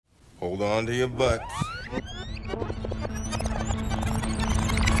Hold on to your butts.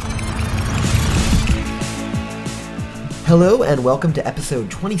 Hello and welcome to episode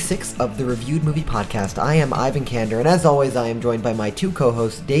 26 of the Reviewed Movie Podcast. I am Ivan Kander, and as always, I am joined by my two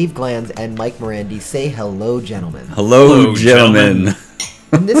co-hosts, Dave Glanz and Mike Morandi. Say hello, gentlemen. Hello, gentlemen.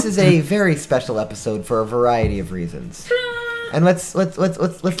 And this is a very special episode for a variety of reasons. And let's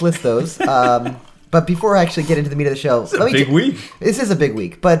list those. But before I actually get into the meat of the show, This is a big week. This is a big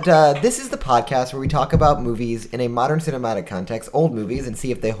week, but this is the podcast where we talk about movies in a modern cinematic context, old movies, and see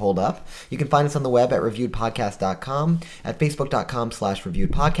if they hold up. You can find us on the web at reviewedpodcast.com, at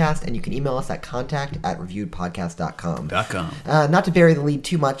facebook.com/reviewedpodcast, and you can email us at contact@reviewedpodcast.com. Not to bury the lead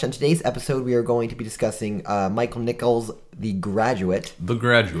too much, on today's episode we are going to be discussing Michael Nichols' The Graduate. The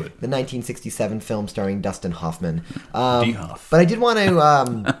Graduate. The 1967 film starring Dustin Hoffman. D-Hoff. But I did want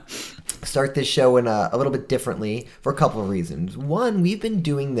to start this show in a little bit differently for a couple of reasons. One, we've been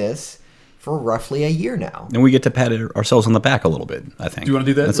doing this for roughly a year now. And we get to pat ourselves on the back a little bit, I think. Do you want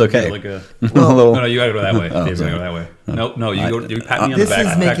to do that? That's okay. Like a... Well, No, you gotta go that way. Dave's gonna go that way. No, you pat me on the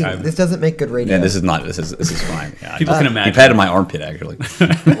back. This doesn't make good radio. Yeah, this is fine. Yeah, People can imagine. He patted my armpit, actually.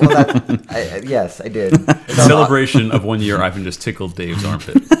 Well, yes, I did. In celebration of 1 year, Ivan just tickled Dave's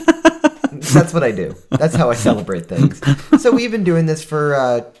armpit. That's what I do. That's how I celebrate things. So we've been doing this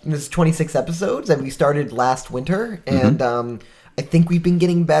for this is 26 episodes, and we started last winter, and I think we've been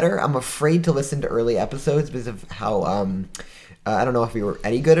getting better. I'm afraid to listen to early episodes because of how I don't know if we were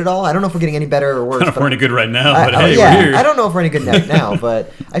any good at all. I don't know if we're getting any better or worse. I don't know if we're any good right now, but we're here. I don't know if we're any good now,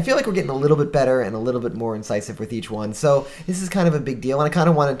 but I feel like we're getting a little bit better and a little bit more incisive with each one. So this is kind of a big deal, and I kind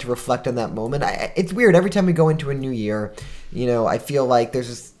of wanted to reflect on that moment. It's weird. Every time we go into a new year, you know, I feel like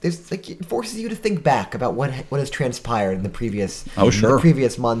there's like it forces you to think back about what has transpired in the previous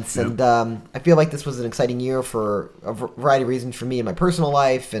months, Yep. and I feel like this was an exciting year for a variety of reasons for me in my personal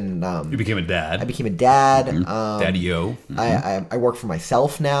life, and You became a dad. I became a dad. Daddy-o. I work for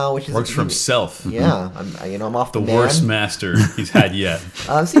myself now, which is Works for himself. Yeah, I'm off The the man. worst master he's had yet.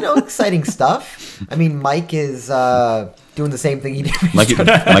 So exciting stuff. I mean, Mike is doing the same thing he did. Mike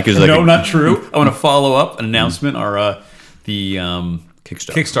is like No, not true. I want to follow up an announcement. The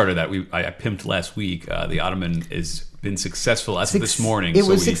Kickstarter. Kickstarter that I pimped last week. The Ottoman has been successful as of this morning. It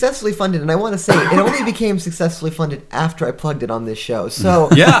was successfully funded, and I want to say it only became successfully funded after I plugged it on this show. So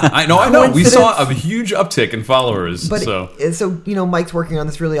yeah, I know. We saw a huge uptick in followers. But so Mike's working on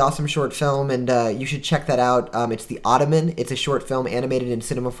this really awesome short film, and you should check that out. It's The Ottoman. It's a short film animated in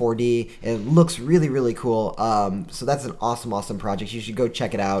Cinema 4D. It looks really, really cool. So that's an awesome project. You should go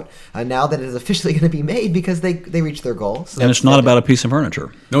check it out now that it is officially going to be made because they reached their goal. So and it's not about a piece of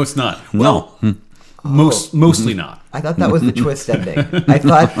furniture. no, it's not. No. Mostly not. I thought that was the twist ending. I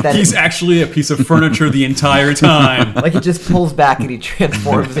thought that He's actually a piece of furniture the entire time. like it just pulls back and he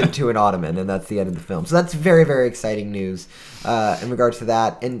transforms into an ottoman, and that's the end of the film. So that's very, very exciting news in regards to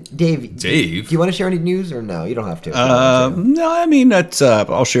that. And Dave, do you want to share any news or no? You don't have to. No, I mean that's.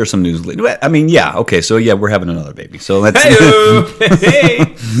 I'll share some news later. I mean, yeah, okay. So yeah, we're having another baby. So let's.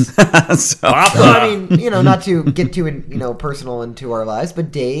 Hey, So, I mean, not to get too personal into our lives,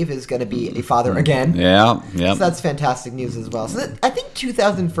 but Dave is going to be a father again. yeah. So that's fantastic news as well. So I think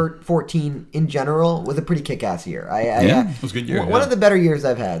 2014 in general was a pretty kick-ass year. it was a good year. One of the better years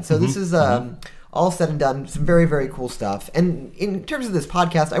I've had. So this is all said and done, some very, very cool stuff. And in terms of this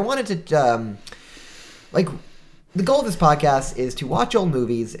podcast, I wanted to the goal of this podcast is to watch old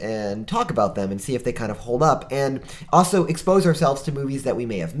movies and talk about them and see if they kind of hold up, and also expose ourselves to movies that we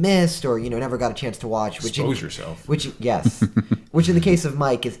may have missed or never got a chance to watch. Expose yourself. Which in the case of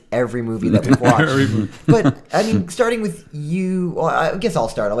Mike is every movie that we've watched. But I mean, starting with you, well, I guess I'll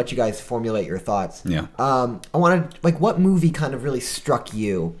start. I'll let you guys formulate your thoughts. Yeah. I want to what movie kind of really struck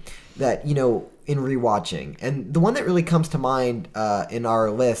you that in rewatching, and the one that really comes to mind in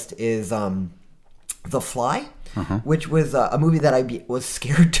our list is The Fly. Which was a movie that I was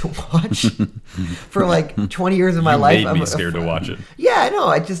scared to watch for like 20 years of my life. Made me scared to watch it. Yeah, I know.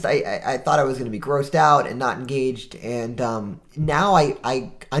 I thought I was going to be grossed out and not engaged, and now I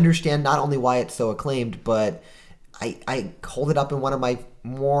understand not only why it's so acclaimed, but I hold it up in one of my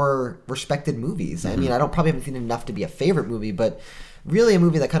more respected movies. I mean, I probably haven't seen enough to be a favorite movie, but really a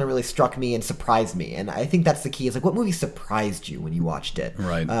movie that kind of really struck me and surprised me. And I think that's the key. Is what movie surprised you when you watched it,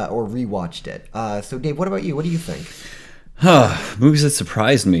 right? Or rewatched it. So Dave, what about you? What do you think? Movies that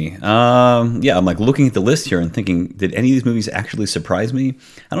surprised me. Yeah, I'm like looking at the list here and thinking, did any of these movies actually surprise me?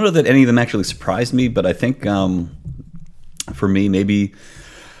 I don't know that any of them actually surprised me, but I think for me, maybe,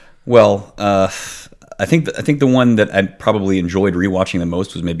 well, I think the one that I probably enjoyed rewatching the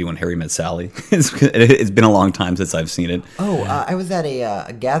most was maybe When Harry Met Sally. It's been a long time since I've seen it. Oh, I was at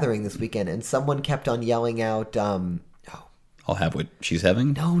a gathering this weekend, and someone kept on yelling out, I'll have what she's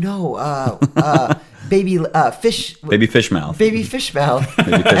having. baby fish. Baby fish mouth. Baby fish mouth.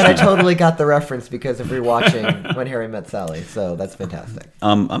 And I totally got the reference because of rewatching When Harry Met Sally. So that's fantastic.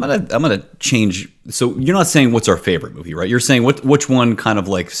 I'm gonna change. So you're not saying what's our favorite movie, right? You're saying which one kind of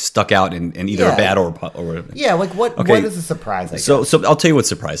like stuck out in either a bad or yeah, like what is a surprise? I guess. So I'll tell you what's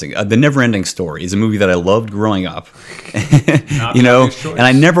surprising. The Neverending Story is a movie that I loved growing up. Not you know, and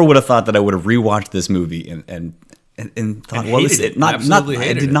I never would have thought that I would have rewatched this movie and thought, well, I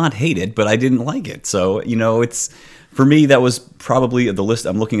did not hate it, but I didn't like it. So, you know, it's for me, that was probably the list.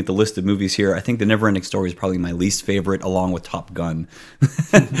 I'm looking at the list of movies here. I think The Neverending Story is probably my least favorite, along with Top Gun.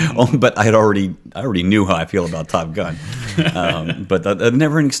 But I already knew how I feel about Top Gun. But the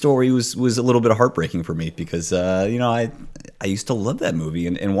Neverending Story was a little bit heartbreaking for me because you know, I used to love that movie,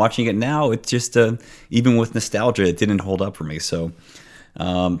 and watching it now, it's just even with nostalgia, it didn't hold up for me. So.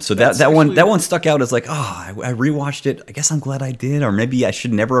 So that one stuck out as like, I rewatched it. I guess I'm glad I did, or maybe I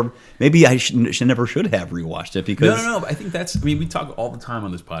should never have rewatched it because no. But I think we talk all the time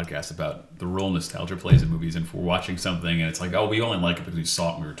on this podcast about the role nostalgia plays in movies, and if we're watching something and it's like, we only like it because we saw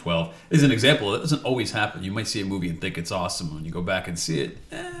it when we were 12. As an example, that doesn't always happen. You might see a movie and think it's awesome, when you go back and see it,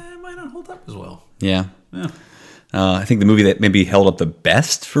 it might not hold up as well. Yeah. I think the movie that maybe held up the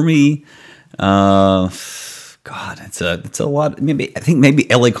best for me. God, it's a lot. I think maybe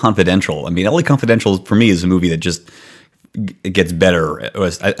LA Confidential. I mean, LA Confidential for me is a movie that just it gets better.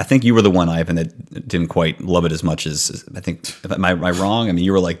 I think you were the one, Ivan, that didn't quite love it as much as I think. Am I wrong? I mean,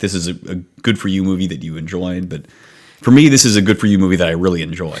 you were like, this is a good for you movie that you enjoyed, but for me, this is a good for you movie that I really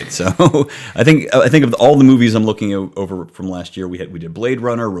enjoyed. So I think of all the movies I'm looking over from last year, we did Blade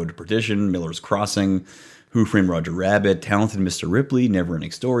Runner, Road to Perdition, Miller's Crossing, Who Framed Roger Rabbit, Talented Mr. Ripley,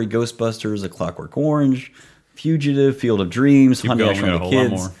 Neverending Story, Ghostbusters, A Clockwork Orange, Fugitive, Field of Dreams, Honey, I Shrunk the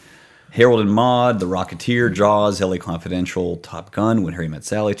Kids, Harold and Maude, The Rocketeer, Jaws, LA Confidential, Top Gun, When Harry Met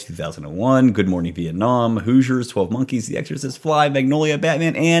Sally, 2001, Good Morning Vietnam, Hoosiers, 12 Monkeys, The Exorcist, Fly, Magnolia,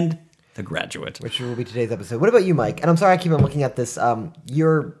 Batman, and The Graduate. Which will be today's episode. What about you, Mike? And I'm sorry I keep on looking at this.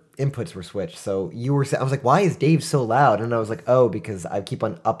 Your inputs were switched. So I was like, why is Dave so loud? And I was like, because I keep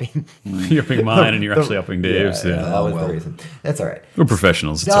on upping. You're upping mine and you're actually upping Dave's. Yeah, that was the reason. That's all right. We're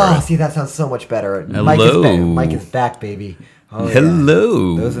professionals. It's all right. See, that sounds so much better. Hello. Mike is back, baby. Oh,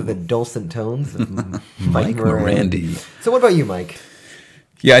 Hello. Yeah. Those are the dulcet tones of Mike Morandi. So what about you, Mike?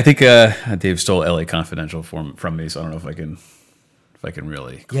 Yeah, I think Dave stole LA Confidential from me, so I don't know if I can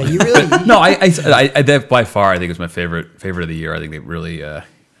really. Yeah, you really. No, I that by far I think it's my favorite of the year. I think they really.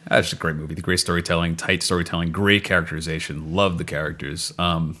 It's just a great movie. The great storytelling, tight storytelling, great characterization. Love the characters.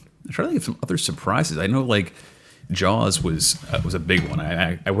 I'm trying to think of some other surprises. I know, like Jaws was a big one.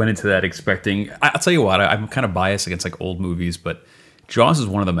 I went into that expecting. I'll tell you what. I'm kind of biased against like old movies, but Jaws is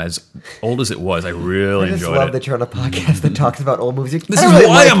one of them. As old as it was, I really enjoyed it. I just love that you're on a podcast that talks about old movies. This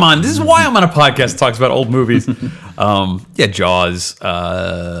is why I'm on a podcast that talks about old movies. Yeah, Jaws,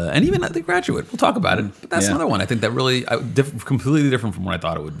 and even The Graduate. We'll talk about it. But that's another one I think that really completely different from what I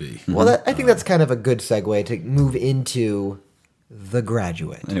thought it would be. Well, I think that's kind of a good segue to move into The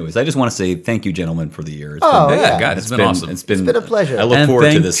Graduate. Anyways, I just want to say thank you, gentlemen, for the year. It's been awesome. It's been a pleasure. I look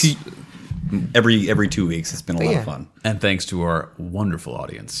forward to this. Every 2 weeks, it's been a lot of fun. And thanks to our wonderful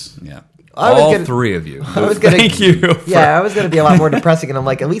audience. Yeah. All three of you. Thank you. Yeah, I was going to be a lot more depressing, and I'm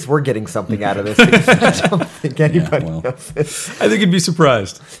like, at least we're getting something out of this. Because I don't think anybody else is. I think you'd be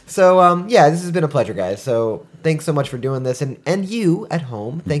surprised. So, this has been a pleasure, guys. So, thanks so much for doing this. And you at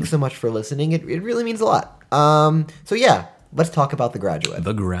home, thanks so much for listening. It really means a lot. Let's talk about The Graduate.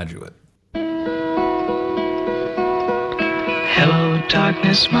 The Graduate. Hello,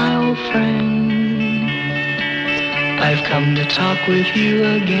 darkness, my old friend. I've come to talk with you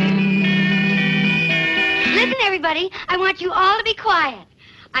again. Listen, everybody, I want you all to be quiet.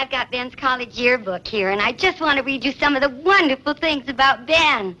 I've got Ben's college yearbook here, and I just want to read you some of the wonderful things about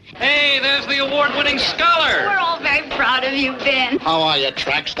Ben. Hey, there's the award-winning scholar. We're all very proud of you, Ben. How are you,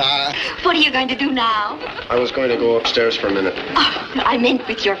 track star? What are you going to do now? I was going to go upstairs for a minute. Oh, I meant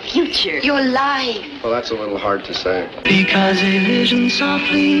with your future, your life. Well, that's a little hard to say. Because a vision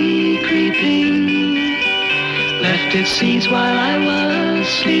softly creeping left its seeds while I was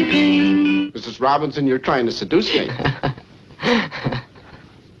sleeping. Mrs. Robinson, you're trying to seduce me.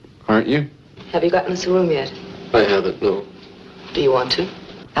 Aren't you? Have you gotten us a room yet? I haven't, no. Do you want to?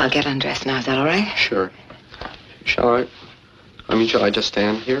 I'll get undressed now. Is that all right? Sure. Shall I just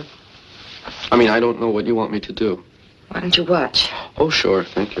stand here? I mean, I don't know what you want me to do. Why don't you watch? Oh, sure.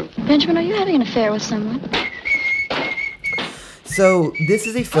 Thank you. Benjamin, are you having an affair with someone? So this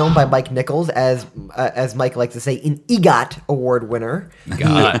is a film by Mike Nichols, as Mike likes to say, an EGOT award winner.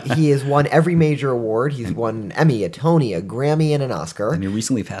 He has won every major award. He's won an Emmy, a Tony, a Grammy, and an Oscar. And he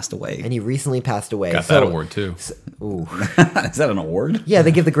recently passed away. Got that award too. Ooh. Is that an award? Yeah,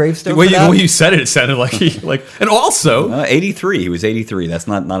 they give the gravestone. The way for that. you said it sounded like and also 83. He was 83. That's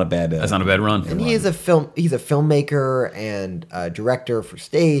not a bad. that's not a bad run. And he's a filmmaker and director for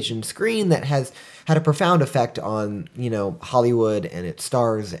stage and screen that has had a profound effect on Hollywood and its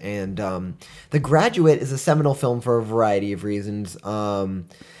stars. And The Graduate is a seminal film for a variety of reasons.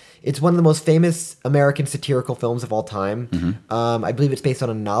 It's one of the most famous American satirical films of all time. Mm-hmm. I believe it's based on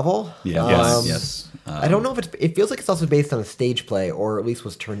a novel. Yeah. Yes. I don't know if it feels like it's also based on a stage play, or at least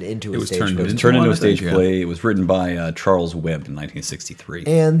was turned into a stage play. It was turned into a stage play. It was written by Charles Webb in 1963.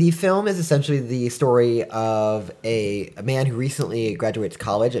 And the film is essentially the story of a man who recently graduates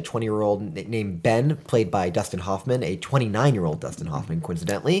college, a 20-year-old named Ben, played by Dustin Hoffman, a 29-year-old Dustin Hoffman,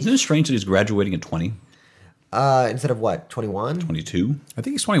 coincidentally. Isn't it strange that he's graduating at 20? Instead of what, 21? 22? I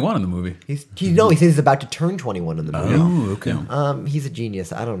think he's 21 in the movie. He says he's about to turn 21 in the movie. Oh, okay. He's a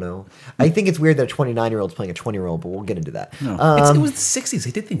genius. I don't know. I think it's weird that a 29-year-old's playing a 20-year-old, but we'll get into that. No. It was the 60s.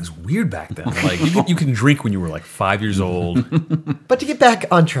 They did things weird back then. Like you can drink when you were like 5 years old. But to get back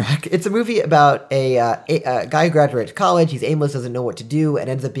on track, it's a movie about a guy who graduates college. He's aimless, doesn't know what to do, and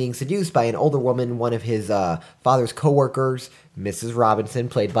ends up being seduced by an older woman, one of his father's coworkers, Mrs. Robinson,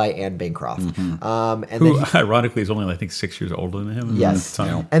 played by Anne Bancroft. Mm-hmm. Who, ironically, is only, I think, 6 years older than him. Yes.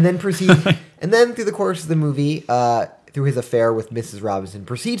 And then and then through the course of the movie, through his affair with Mrs. Robinson,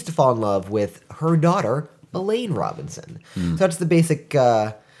 proceeds to fall in love with her daughter, Elaine Robinson. So that's the basic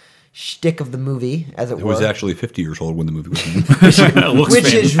shtick of the movie, as it were. He was actually 50 years old when the movie was made. Looks which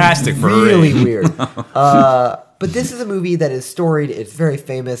fantastic is for really weird. But this is a movie that is storied. It's very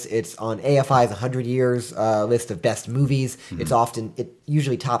famous. It's on AFI's 100 Years list of best movies. Mm-hmm. It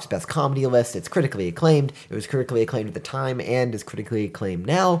usually tops best comedy list. It's critically acclaimed. It was critically acclaimed at the time and is critically acclaimed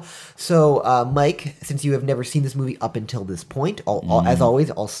now. So, Mike, since you have never seen this movie up until this point, as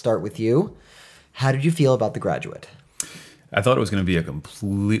always, I'll start with you. How did you feel about The Graduate? I thought it was going to be a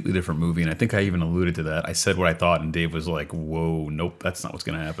completely different movie, and I think I even alluded to that. I said what I thought, and Dave was like, whoa, nope, that's not what's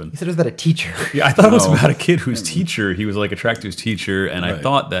going to happen. You said it was about a teacher. Yeah, I thought it was about a kid whose teacher, he was like attracted to his teacher, and I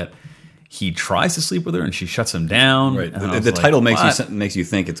thought that he tries to sleep with her, and she shuts him down. Right. The title makes you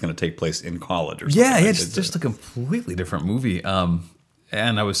think it's going to take place in college or something. Yeah, just a completely different movie.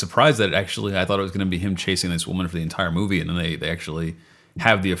 And I was surprised that I thought it was going to be him chasing this woman for the entire movie, and then they actually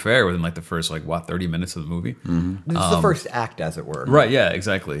have the affair within the first 30 minutes of the movie. Mm-hmm. This is the first act, as it were. Right, yeah,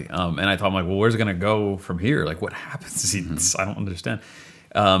 exactly. And I thought, I'm like, well, where's it going to go from here? Like, what happens? I don't understand.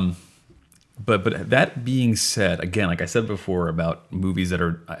 But that being said, again, like I said before about movies that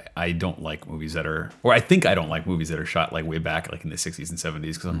are, I don't like movies that are, or I think I don't like movies that are shot way back in the 60s and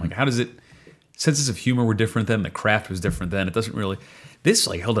 70s, because I'm like, how does it, senses of humor were different then, the craft was different then, it doesn't really, this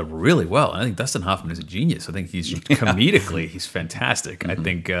held up really well. And I think Dustin Hoffman is a genius. I think he's comedically, he's fantastic. Mm-hmm. I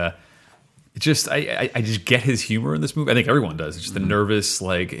think I just get his humor in this movie. I think everyone does. It's just the nervous,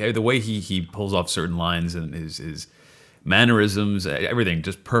 the way he pulls off certain lines and his mannerisms, everything,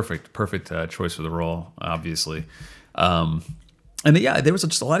 just perfect choice for the role, obviously. And there was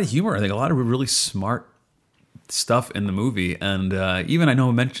just a lot of humor. I think a lot of really smart stuff in the movie, and even I know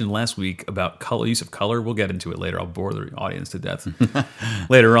I mentioned last week about use of color. We'll get into it later. I'll bore the audience to death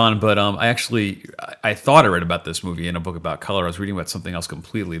later on. But I thought I read about this movie in a book about color. I was reading about something else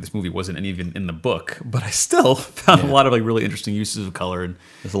completely. This movie wasn't even in the book, but I still found a lot of really interesting uses of color. And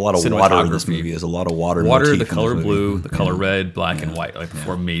there's a lot of water in this movie. There's a lot of water. The color blue, the color red, black, and white, the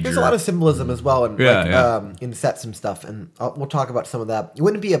four major. There's a lot of symbolism as well, and in sets and stuff. And we'll talk about some of that. It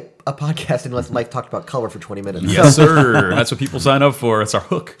wouldn't be a podcast unless Mike talked about color for 20 minutes. Yes, sir. That's what people sign up for. It's our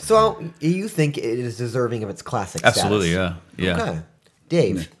hook. So you think it is deserving of its classic Absolutely, status? Yeah. Okay.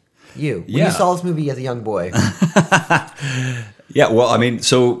 Dave, when you saw this movie as a young boy. Yeah, well, I mean,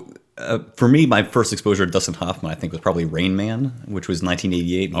 so for me, my first exposure to Dustin Hoffman, I think, was probably Rain Man, which was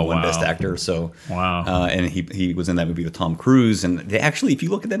 1988, and he won Best Actor. So, and he was in that movie with Tom Cruise, and they actually, if you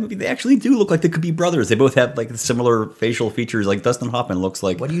look at that movie, they actually do look like they could be brothers. They both have similar facial features. Like Dustin Hoffman looks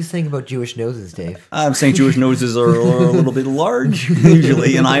like. What do you think about Jewish noses, Dave? I'm saying Jewish noses are a little bit large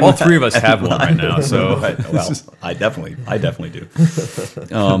usually, and all three of us have one right now. So, I definitely do.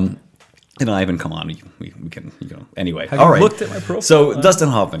 And Ivan, come on, we can, anyway. Have you looked at my profile? So Dustin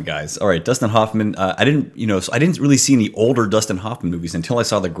Hoffman, guys. All right, Dustin Hoffman. I didn't really see any older Dustin Hoffman movies until I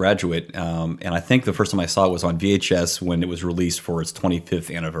saw The Graduate. And I think the first time I saw it was on VHS when it was released for its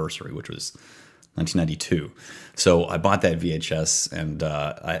 25th anniversary, which was 1992. So I bought that VHS, and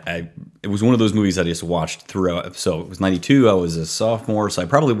it was one of those movies I just watched throughout. So it was 92. I was a sophomore, so I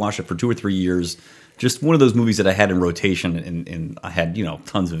probably watched it for 2 or 3 years. Just one of those movies that I had in rotation, and I had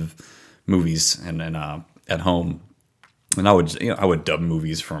tons of movies and at home. And I would dub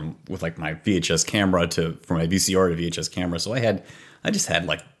movies with like my VHS camera from my VCR to VHS camera. So I just had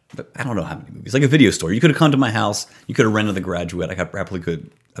like, I don't know how many movies, like a video store. You could have come to my house. You could have rented The Graduate. I probably could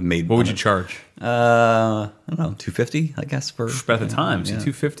have made. What would you charge? I don't know, $250, I guess for at the time. So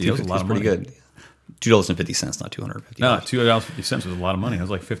 $250. That was a lot of money. Pretty good. $2.50, not $250. No, $2.50 was a lot of money. It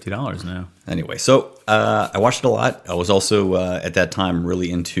was like $50 now. Anyway, so I watched it a lot. I was also at that time really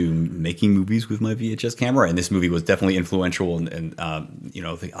into making movies with my VHS camera, and this movie was definitely influential. And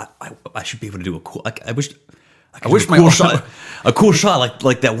I should be able to do a cool. I wish my cool shot, a cool shot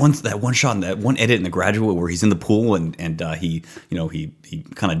like that one shot in that one edit in The Graduate where he's in the pool and he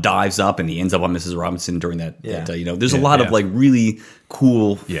kind of dives up and he ends up on Mrs. Robinson during that. There's a lot of like really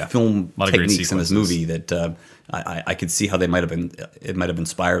cool film techniques in this movie that I could see how it might have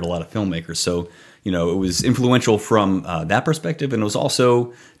inspired a lot of filmmakers. So it was influential from that perspective, and it was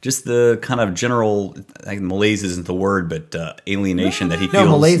also just the kind of general, malaise isn't the word, but alienation that he feels.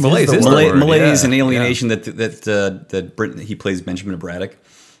 No, malaise is the word. Malaise and alienation that he plays Benjamin Braddock.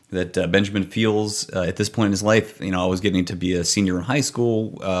 That Benjamin feels at this point in his life. I was getting to be a senior in high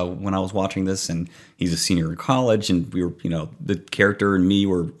school when I was watching this, and he's a senior in college, and we were, the character and me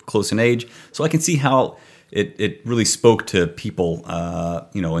were close in age, so I can see how it really spoke to people,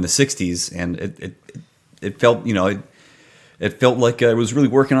 in the '60s, and it felt, it felt like it was really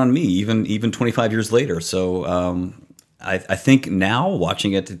working on me, even 25 years later. So I think now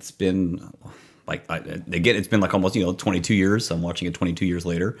watching it, it's been. It's been like almost 22 years. I'm watching it 22 years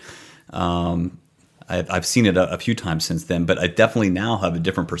later. I've seen it a few times since then, but I definitely now have a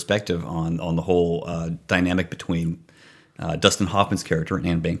different perspective on the whole dynamic between Dustin Hoffman's character and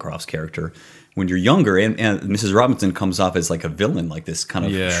Anne Bancroft's character. When you're younger, and Mrs. Robinson comes off as like a villain, like this kind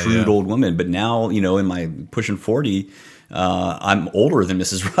of shrewd old woman. But now, in my pushing 40, I'm older than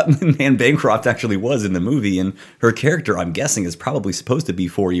Mrs. Robinson. Anne Bancroft actually was in the movie, and her character, I'm guessing, is probably supposed to be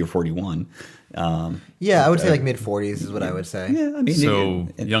 40 or 41. I would say like mid 40s is what I would say. Yeah, I mean, so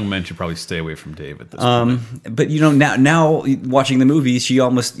young men should probably stay away from Dave at this point. But now watching the movie, she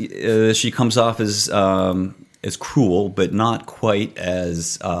comes off as cruel, but not quite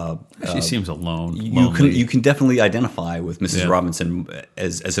as. She seems alone. You can definitely identify with Mrs. Robinson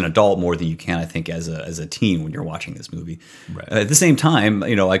as an adult more than you can, I think, as a teen when you're watching this movie. Right. At the same time,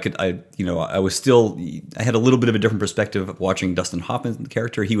 I was still. I had a little bit of a different perspective of watching Dustin Hoffman's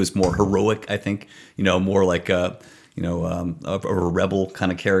character. He was more heroic, I think. More like a rebel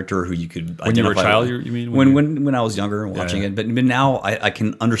kind of character who you could identify. When you were a child, you mean? When I was younger and watching it. But now I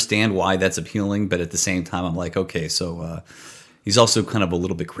can understand why that's appealing, but at the same time, I'm like, okay, so he's also kind of a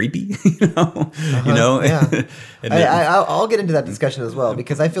little bit creepy, Yeah. I'll get into that discussion as well,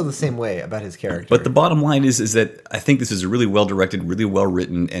 because I feel the same way about his character. But the bottom line is that I think this is really well directed, really well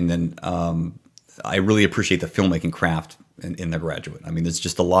written, and then I really appreciate the filmmaking craft in The Graduate. I mean, there's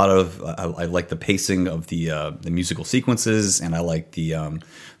just a lot of I like the pacing of the musical sequences, and I like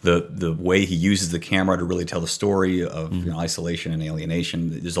the way he uses the camera to really tell the story of isolation and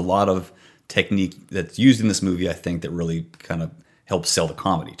alienation. There's a lot of technique that's used in this movie, I think, that really kind of helps sell the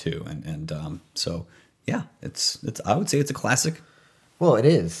comedy too. And so yeah, it's I would say it's a classic. Well, it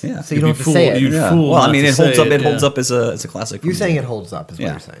is. Yeah. So you don't have to say it. Well, I mean, it holds up. It holds up as a classic. You're saying it holds up, is what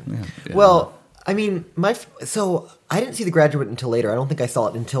you're saying. Yeah. Well, I mean, so I didn't see The Graduate until later. I don't think I saw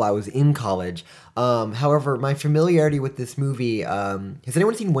it until I was in college. However, my familiarity with this movie, has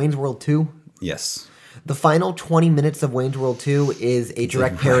anyone seen Wayne's World 2? Yes. The final 20 minutes of Wayne's World 2 is a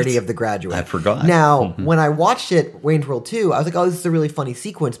direct parody of The Graduate. I forgot. Now, when I watched it, Wayne's World 2, I was like, oh, this is a really funny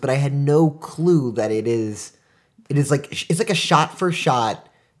sequence, but I had no clue that it's like a shot-for-shot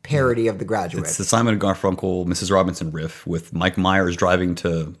parody of The Graduate. It's the Simon and Garfunkel Mrs. Robinson riff with Mike Myers driving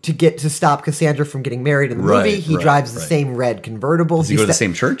to stop Cassandra from getting married in the movie. He drives the same red convertible. Does he go to the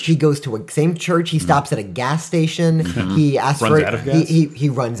same church? He goes to a same church. He stops at a gas station. He asks runs out of gas? He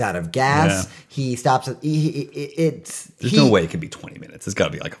runs out of gas. Yeah. He stops at There's no way it could be 20 minutes. It's got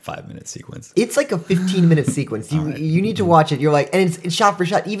to be like a 5-minute sequence. It's like a 15-minute sequence. You need to watch it. You're like, and it's shot for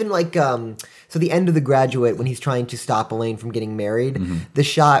shot. Even like so the end of The Graduate, when he's trying to stop Elaine from getting married, the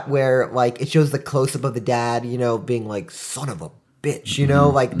shot where like it shows the close up of the dad, being like, son of a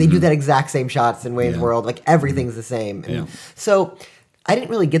bitch, like they do that exact same shots in Wayne's World. Like everything's the same. And so I didn't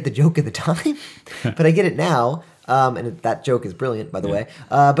really get the joke at the time, but I get it now. And that joke is brilliant, by the way.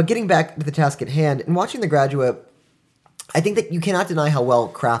 But getting back to the task at hand and watching The Graduate, I think that you cannot deny how well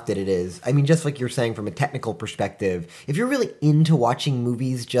crafted it is. I mean, just like you're saying from a technical perspective, if you're really into watching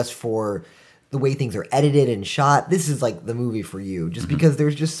movies just for the way things are edited and shot, this is like the movie for you. Just because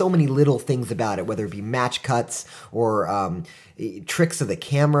there's just so many little things about it, whether it be match cuts or tricks of the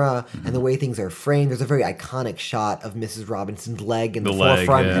camera and the way things are framed. There's a very iconic shot of Mrs. Robinson's leg in the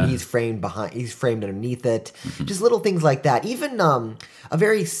forefront, and he's framed underneath it. Just little things like that. Even a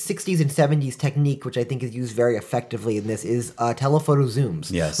very 60s and 70s technique, which I think is used very effectively in this, is telephoto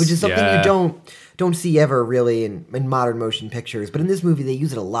zooms. Yes. Which is something you don't see ever really in modern motion pictures. But in this movie, they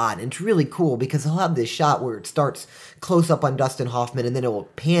use it a lot. And it's really cool because they'll have this shot where it starts close up on Dustin Hoffman, and then it will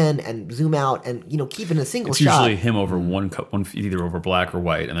pan and zoom out and, keep it in a single shot. It's usually him over one either over black or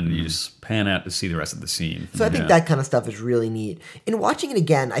white, and then you just pan out to see the rest of the scene. So I think that kind of stuff is really neat. In watching it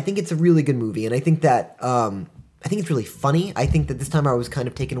again, I think it's a really good movie, and I think that I think it's really funny. I think that this time I was kind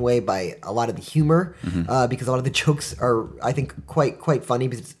of taken away by a lot of the humor because a lot of the jokes are, I think, quite funny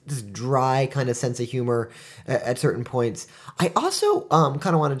because it's this dry kind of sense of humor at certain points. I also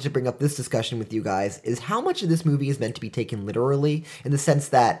kind of wanted to bring up this discussion with you guys is how much of this movie is meant to be taken literally in the sense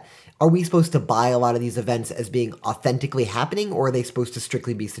that are we supposed to buy a lot of these events as being authentically happening, or are they supposed to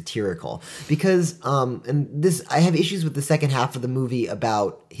strictly be satirical? Because, and this, I have issues with the second half of the movie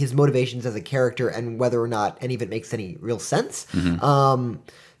about his motivations as a character and whether or not any of it makes any real sense.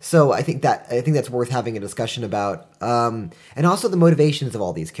 So I think that's worth having a discussion about. And also the motivations of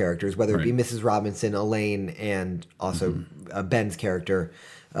all these characters, whether it be Mrs. Robinson, Elaine, and also Ben's character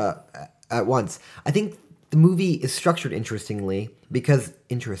at once. I think the movie is structured interestingly because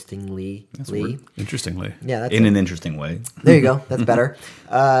interestingly, yeah, that's in an interesting way. There you go. That's better.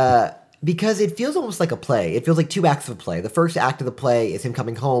 Because it feels almost like a play. It feels like two acts of a play. The first act of the play is him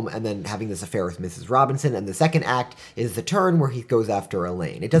coming home and then having this affair with Mrs. Robinson, and the second act is the turn where he goes after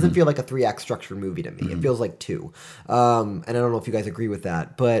Elaine. It doesn't feel like a 3-act structured movie to me. It feels like 2. And I don't know if you guys agree with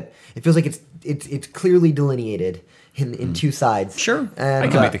that, but it feels like it's clearly delineated in 2 sides. Sure. And, I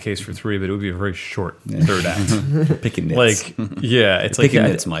can make the case for 3, but it would be a very short third act. Picking nits. It's Picking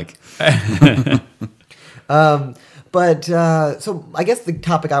nits, Mike. But so I guess the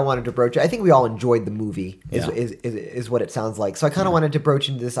topic I wanted to broach, I think we all enjoyed the movie, is what it sounds like. So I kind of wanted to broach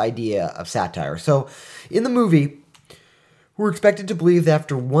into this idea of satire. So in the movie, we're expected to believe that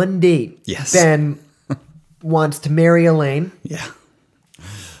after one date, Ben wants to marry Elaine. Yeah.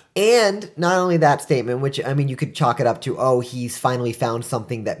 And not only that statement, which, I mean, you could chalk it up to, he's finally found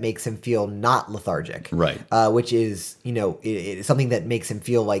something that makes him feel not lethargic. Right. Which is, it's something that makes him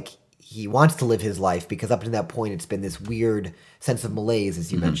feel like he wants to live his life, because up to that point it's been this weird sense of malaise, as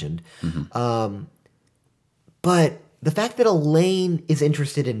you mentioned. But the fact that Elaine is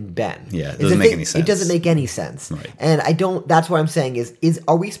interested in Ben, it doesn't make any sense. It doesn't make any sense, right? And that's what I'm saying is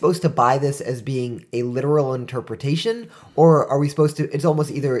are we supposed to buy this as being a literal interpretation, or are we supposed to? It's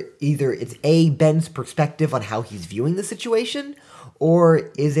almost either it's Ben's perspective on how he's viewing the situation, or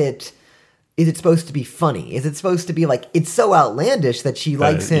is it supposed to be funny? Is it supposed to be like it's so outlandish that she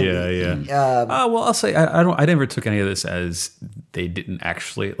likes him? Well, I'll say I never took any of this as they didn't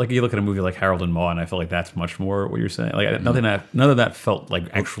actually, like, you look at a movie like Harold and Maude, and I feel like that's much more what you're saying. Like none of that felt like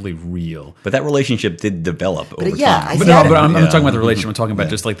actually real. But that relationship did develop over time. I'm not talking about the relationship. I'm talking about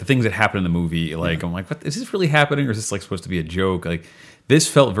just like the things that happen in the movie. Like I'm like, what is this really happening, or is this like supposed to be a joke? Like this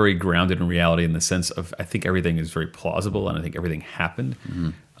felt very grounded in reality in the sense of I think everything is very plausible, and I think everything happened.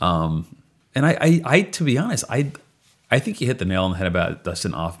 And I to be honest, I think you hit the nail on the head about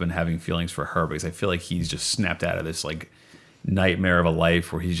Dustin Hoffman having feelings for her, because I feel like he's just snapped out of this like nightmare of a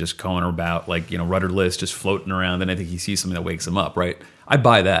life where he's just going about like, rudderless, just floating around. And I think he sees something that wakes him up, right? I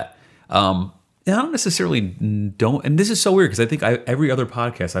buy that. And I don't necessarily and this is so weird because I think every other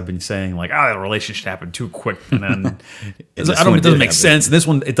podcast I've been saying like, the relationship happened too quick, and then it doesn't make sense. This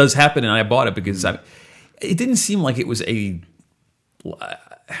one, it does happen, and I bought it because it didn't seem like it was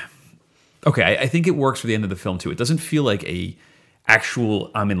okay, I think it works for the end of the film too. It doesn't feel like a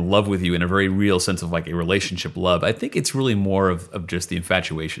actual I'm in love with you in a very real sense of like a relationship love. I think it's really more of just the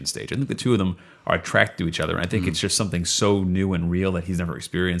infatuation stage. I think the two of them are attracted to each other, and I think it's just something so new and real that he's never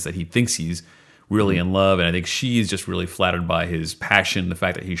experienced that he thinks he's really in love. And I think she's just really flattered by his passion, the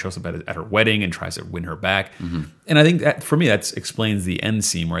fact that he shows up at her wedding and tries to win her back. And I think that for me that explains the end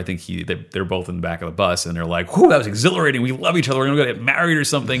scene where I think they're both in the back of the bus and they're like, whoo, that was exhilarating, we love each other, we're gonna go get married or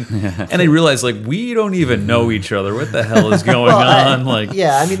something. And they realize like, we don't even know each other, what the hell is going on?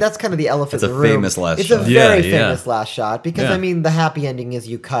 I mean, that's kind of the elephant in the room. Famous last shot. It's a very famous last shot, because I mean the happy ending is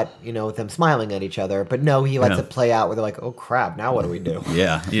you cut with them smiling at each other, but no, he lets it play out where they're like, oh crap, now what do we do?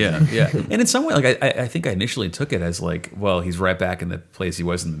 Yeah. And in some way, like I think I initially took it as like, well, he's right back in the place he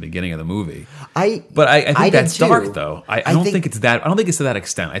was in the beginning of the movie. But I think did that's too. dark though. I don't think it's that. I don't think it's to that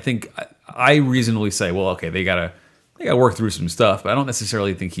extent. I think I reasonably say, well, okay, they gotta work through some stuff, but I don't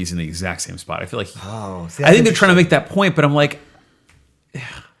necessarily think he's in the exact same spot. I feel like I think they're trying to make that point, but I'm like,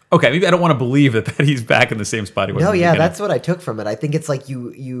 okay, maybe I don't want to believe that he's back in the same spot he was. No, in the yeah, beginning. that's what I took from it. I think it's like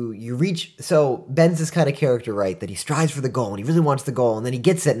you reach. So Ben's this kind of character, right? That he strives for the goal and he really wants the goal, and then he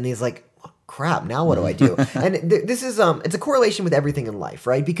gets it, and he's like, oh, "Crap! Now what do I do?" And this is it's a correlation with everything in life,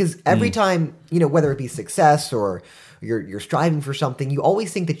 right? Because every time whether it be success or you're striving for something, you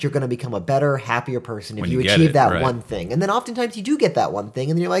always think that you're going to become a better, happier person if When you you get achieve it, that right. one thing, and then oftentimes you do get that one thing,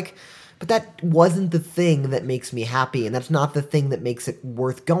 and then you're like. But that wasn't the thing that makes me happy, and that's not the thing that makes it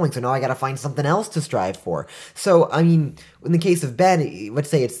worth going. So now I got to find something else to strive for. So, I mean, in the case of Ben,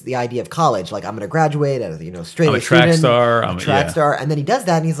 let's say it's the idea of college. Like, I'm going to graduate as straight I'm a A track student, star. I'm a track star. And then he does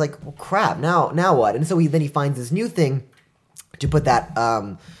that, and he's like, well, crap, now what? And so then he finds this new thing to put that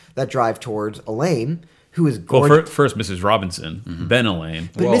drive towards Elaine, who is Well, gorgeous. first Mrs. Robinson, then Elaine.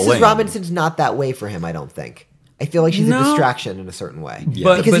 But Well, Mrs. Elaine. Robinson's not that way for him, I don't think. I feel like she's a No. distraction in a certain way. But-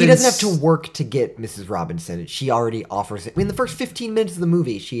 Because but he doesn't it's- have to work to get Mrs. Robinson. She already offers it. I mean, the first 15 minutes of the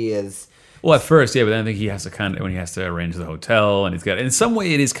movie, she is... Well, at first, yeah, but then I think he has to when he has to arrange the hotel, and he's got in some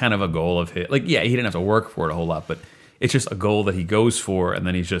way it is kind of a goal of his. Like, yeah, he didn't have to work for it a whole lot, but it's just a goal that he goes for, and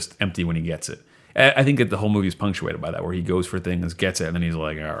then he's just empty when he gets it. I think that the whole movie is punctuated by that, where he goes for things, gets it, and then he's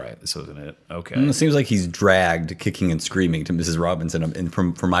like, all right, this wasn't it. Okay. It seems like he's dragged kicking and screaming to Mrs. Robinson, and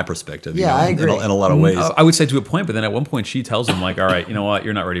from my perspective. Yeah, I agree. In a lot of ways. I would say to a point, but then at one point she tells him, like, all right, you know what,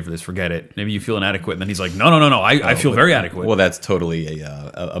 you're not ready for this, forget it. Maybe you feel inadequate, and then he's like, no, I feel very adequate. Well, that's totally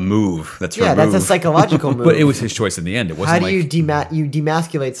a move. That's her Yeah, that's a move. psychological move. But it was his choice in the end. It How wasn't do like... you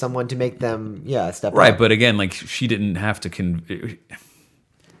demasculate someone to make them, step Right, up? but again, like, she didn't have to...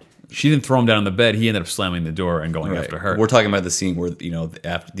 She didn't throw him down on the bed. He ended up slamming the door and going Right. after her. We're talking about the scene where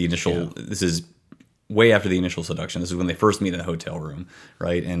after the initial. This is way after the initial seduction. This is when they first meet in the hotel room,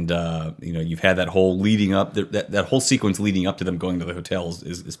 right? And you've had that whole leading up. That whole sequence leading up to them going to the hotels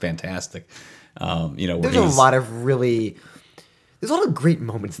is fantastic. Where There's a lot of great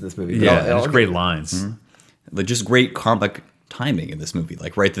moments in this movie. but Yeah, I'll there's get- great lines. like just great comic timing in this movie,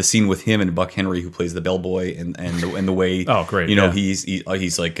 like right the scene with him and Buck Henry, who plays the bellboy, and the way Oh, great,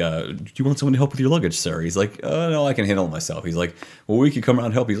 he's like, do you want someone to help with your luggage, sir? He's like, no, I can handle it myself. He's like, well, we could come around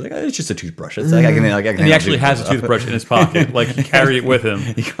and help. He's like, it's just a toothbrush. It's like I can And he handle actually has a toothbrush in his pocket. Like, he carried it with him.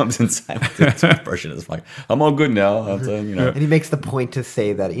 He comes inside with a toothbrush in his pocket. I'm all good now. And he makes the point to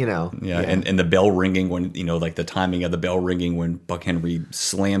say that, And the bell ringing when like the timing of the bell ringing when Buck Henry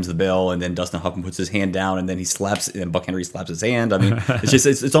slams the bell, and then Dustin Hoffman puts his hand down, and then he slaps, and Buck Henry slaps his hand. I mean,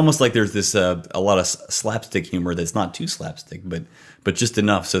 it's almost like there's this a lot of slapstick humor that's not too slapstick, but just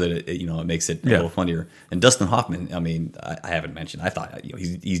enough so that it makes it a little funnier. And Dustin Hoffman, I mean, I haven't mentioned. I thought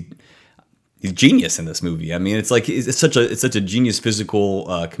he's genius in this movie. I mean, it's like it's such a genius physical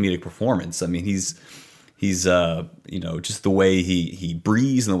comedic performance. I mean, he's just the way he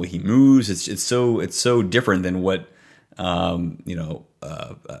breathes and the way he moves. It's so different than what kind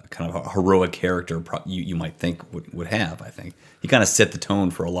of a heroic character you might think would have. I think he kind of set the tone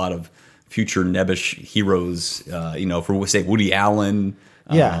for a lot of future nebbish heroes. For say Woody Allen.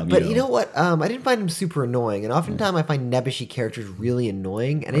 Yeah, but you know what? I didn't find him super annoying, and oftentimes I find nebbishy characters really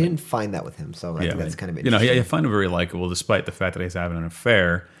annoying, and I didn't find that with him. So I think that's kind of interesting. I find him very likable, despite the fact that he's having an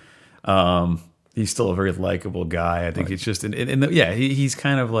affair. He's still a very likable guy. I think it's just, he's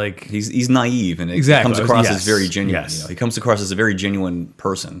kind of like he's naive, and it comes across as very genuine. Yes. He comes across as a very genuine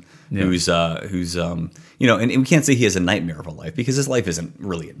person who's and we can't say he has a nightmare of a life, because his life isn't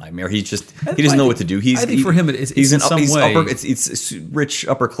really a nightmare. He doesn't know what to do. I think for him it's in some way it's a rich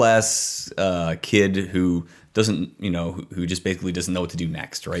upper class kid who doesn't who just basically doesn't know what to do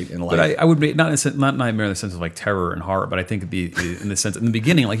next, right? In life. But I would be not nightmare in the sense of like terror and horror, but I think in the sense in the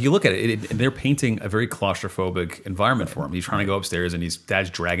beginning, like you look at it, they're painting a very claustrophobic environment for him. He's trying to go upstairs, and his dad's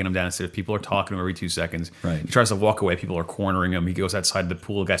dragging him downstairs. People are talking to him every 2 seconds. Right. He tries to walk away. People are cornering him. He goes outside the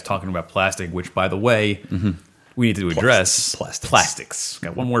pool. The guy's talking about plastic, which, by the way, we need to address. Plastics.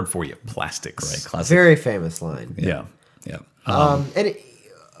 Got one word for you. Plastics. Right. Classic. Very famous line. Yeah. And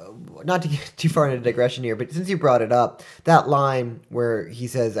not to get too far into digression here, but since you brought it up, that line where he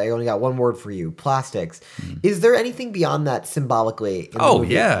says, "I only got one word for you, plastics." Is there anything beyond that symbolically? In the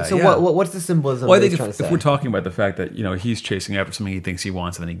movie? So what's the symbolism? Well, I that think he's trying to say? if we're talking about the fact that he's chasing after something he thinks he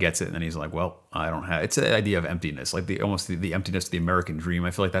wants, and then he gets it, and then he's like, "Well, I don't have." It's the idea of emptiness, like the emptiness of the American dream. I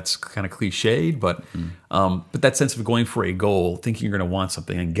feel like that's kind of cliched, but that sense of going for a goal, thinking you're going to want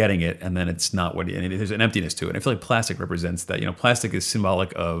something and getting it, and then it's not what, and there's an emptiness to it. And I feel like plastic represents that. Plastic is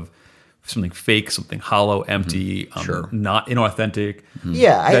symbolic of something fake, something hollow, empty, not inauthentic.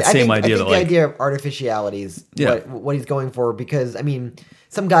 Yeah, That same I idea think that, the like- idea of artificiality is Yeah. what he's going for, because I mean,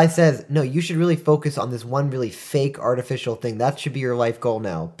 some guy says, no, you should really focus on this one really fake artificial thing. That should be your life goal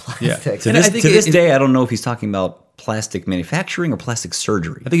now. Plastic. To And I this, think to this it- day, I don't know if he's talking about plastic manufacturing or plastic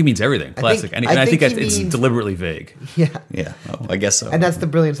surgery. I think it means everything, plastic. And I think he it's means- deliberately vague. Yeah. Yeah, I guess so. And that's the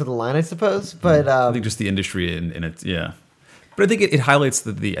brilliance of the line, I suppose. But I think just the industry in it, yeah. But I think it highlights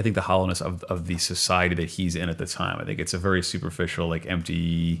the hollowness of the society that he's in at the time. I think it's a very superficial, like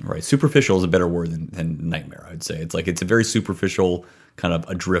empty. Right, superficial is a better word than nightmare. I'd say it's like it's a very superficial kind of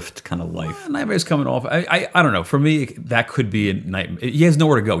adrift kind of life. Nightmare's coming off. I don't know. For me, that could be a nightmare. He has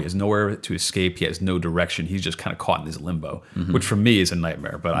nowhere to go. He has nowhere to escape. He has no direction. He's just kind of caught in this limbo, which for me is a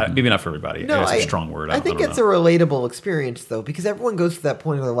nightmare. But maybe not for everybody. no, It's a strong word. I think it's a relatable experience, though, because everyone goes to that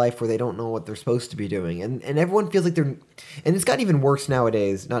point in their life where they don't know what they're supposed to be doing. And everyone feels like they're... And it's gotten even worse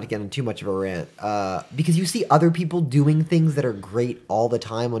nowadays, not to get into too much of a rant, because you see other people doing things that are great all the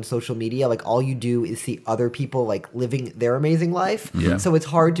time on social media. Like, all you do is see other people, like, living their amazing life. Yeah. So it's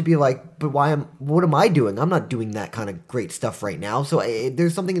hard to be like, but what am I doing? I'm not doing that kind of great stuff right now. So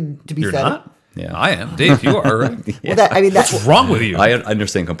there's something to be You're said. not? Yeah. I am. Dave, you are, right? Well, that's What's wrong with you? I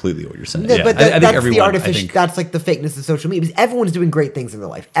understand completely what you're saying. No, Yeah, but I think that's everyone- the I artificial. think- That's like the fakeness of social media, because everyone's doing great things in their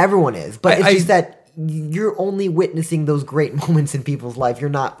life. Everyone is, but it's just that you're only witnessing those great moments in people's life. You're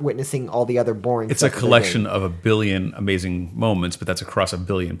not witnessing all the other boring. It's a stuff that they're collection doing. of a billion amazing moments, but that's across a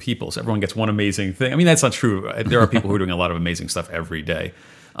billion people. So everyone gets one amazing thing. I mean, that's not true. There are people who are doing a lot of amazing stuff every day.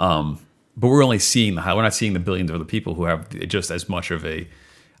 But we're only seeing we're not seeing the billions of other people who have just as much of a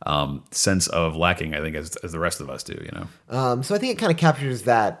sense of lacking, I think, as the rest of us do, you know? So I think it kind of captures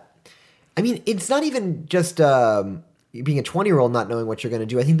that. I mean, it's not even just being a 20-year-old not knowing what you're going to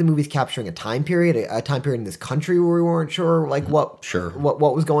do. I think the movie's capturing a time period in this country where we weren't sure, like what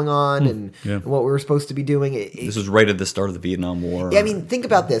was going on and what we were supposed to be doing. This was right at the start of the Vietnam War. Yeah, I mean, think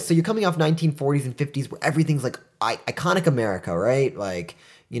about this. So you're coming off 1940s and 50s where everything's like iconic America, right? Like,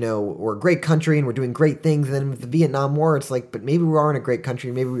 you know, we're a great country and we're doing great things. And then with the Vietnam War, it's like, but maybe we aren't a great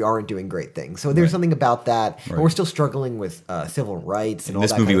country. Maybe we aren't doing great things. So there's something about that. And we're still struggling with civil rights and all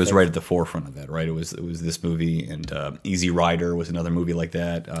this that movie kind of was thing. right at the forefront of that, right? It was this movie, and Easy Rider was another movie like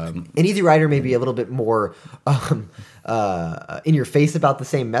that. And Easy Rider may be a little bit more in your face about the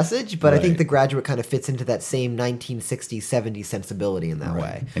same message, but I think The Graduate kind of fits into that same 1960s, 70s sensibility in that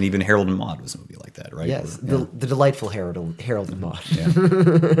way. And even Harold and Maude was a movie like that, right? Yes, the delightful Harold and Maude. Yeah.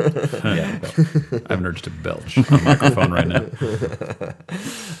 I have an urge to belch on the microphone right now.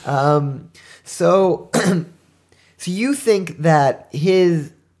 So you think that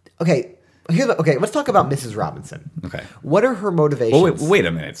okay, let's talk about Mrs. Robinson. Okay. What are her motivations? Well, wait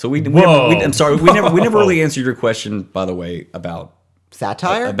a minute. So we Whoa. I'm sorry. We never really answered your question, by the way, about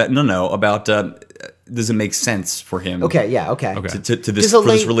Satire? about does it make sense for him? Okay, yeah, okay. To this Does for this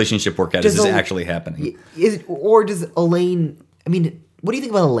Elaine- relationship work out? does Is this El- actually happening? Does Elaine? I mean, what do you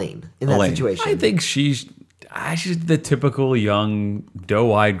think about Elaine in that Elaine. situation? I think she's the typical young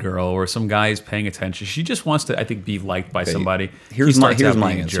doe-eyed girl where some guy is paying attention. She just wants to, I think, be liked by somebody. Here's She my starts out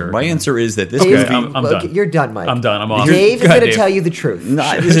being a answer. jerk. My answer is that this Dave, movie. I'm done. You're done, Mike. I'm done. I'm off. Dave is Go ahead, going to Dave. tell you the truth.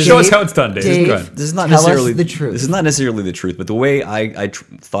 No, this is- Show us how it's done, Dave. Dave, Go ahead. This is not tell us necessarily the truth. This is not necessarily the truth, but the way I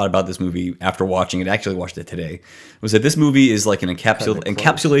thought about this movie after watching it, I actually watched it today, was that this movie is like an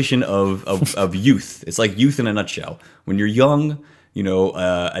encapsulation of youth. It's like youth in a nutshell. When you're young, you know,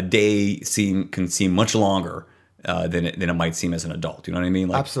 a day can seem much longer than it might seem as an adult. You know what I mean?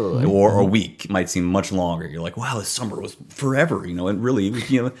 Like, Absolutely. Or a week might seem much longer. You're like, wow, this summer was forever. You know, and really,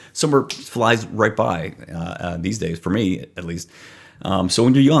 you know, summer flies right by these days for me, at least. So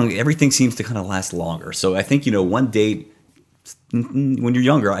when you're young, everything seems to kind of last longer. So I think, you know, one date when you're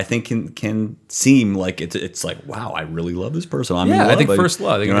younger, I think can seem like it's like, wow, I really love this person. I'm in Yeah, love. I think first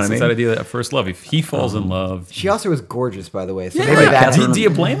love. I think you know it's what I that mean? idea of first love. If he falls in love, She also was gorgeous, by the way. So yeah, maybe that. do you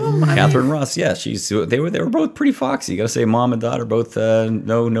blame him? Catherine Ross, yeah, they were both pretty foxy. You got to say, mom and daughter both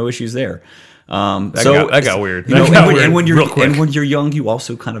no issues there. That got weird. You know, That got and when weird you're real quick. and when you're young, you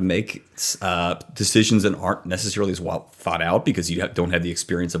also kind of make decisions that aren't necessarily as well thought out because you don't have the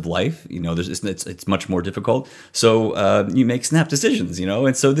experience of life. You know, it's much more difficult. So you make snap decisions. You know,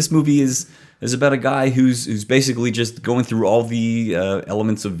 and so this movie is is about a guy who's basically just going through all the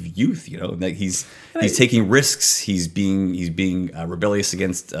elements of youth. You know, like he's taking risks. He's being rebellious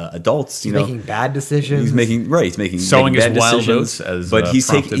against adults. You know, making bad decisions. He's making sowing his bad wild decisions, oats, as but he's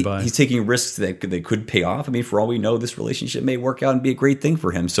he's taking risks that could pay off. I mean, for all we know, this relationship may work out and be a great thing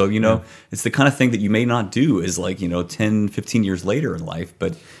for him. So you know, it's the kind of thing that you may not do is like 10, 15 years later in life.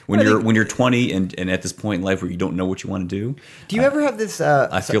 But when you're 20 and at this point in life where you don't know what you want to do, you ever have this?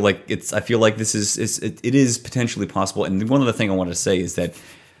 I feel like this is potentially possible. And one other thing I wanted to say is that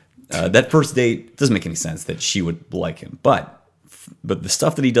that first date doesn't make any sense that she would like him, but the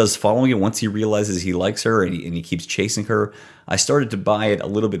stuff that he does following it, once he realizes he likes her and he keeps chasing her, I started to buy it a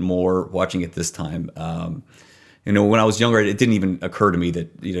little bit more watching it this time. When I was younger, it didn't even occur to me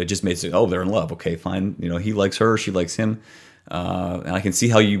that it just made sense. Oh, they're in love. Okay, fine. He likes her, she likes him. And I can see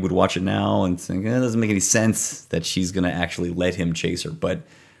how you would watch it now and think, it doesn't make any sense that she's going to actually let him chase her. But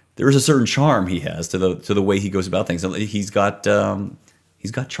there is a certain charm he has to the way he goes about things. He's got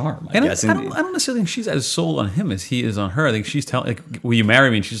charm, I guess. I don't necessarily think she's as sold on him as he is on her. I think she's telling, like, will you marry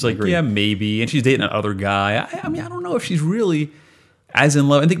me? And she's like, yeah, maybe. And she's dating another guy. I mean, I don't know if she's really as in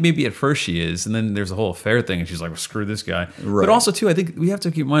love. I think maybe at first she is, and then there's a whole affair thing, and she's like, well, screw this guy. Right. But also, too, I think we have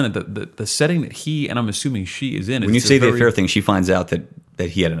to keep in mind that the setting that he, and I'm assuming she is in. When you say the affair thing, she finds out that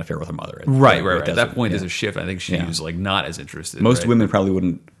he had an affair with her mother. Right. At that point, there's a shift. I think she's like not as interested. Most women probably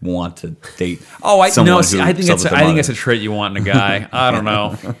wouldn't want to date. I think it's a trait you want in a guy. I don't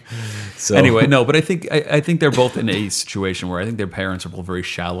know. So. Anyway, no, but I think they're both in a situation where I think their parents are both very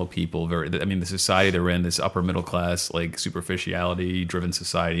shallow people. The society they're in, this upper middle class, like superficiality driven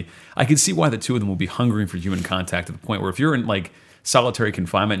society. I can see why the two of them will be hungering for human contact to the point where if you're in like solitary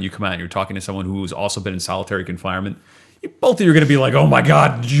confinement and you come out and you're talking to someone who's also been in solitary confinement, both of you are going to be like, oh my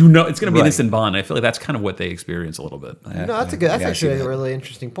God, it's going to be an instant bond. I feel like that's kind of what they experience a little bit. That's actually a really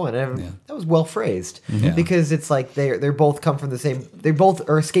interesting point. That was well phrased because it's like they're both come from the same. They both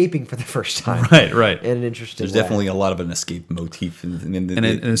are escaping for the first time. Right. In an interesting. There's definitely a lot of an escape motif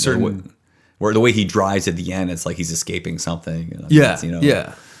in a certain where the way he drives at the end, it's like he's escaping something.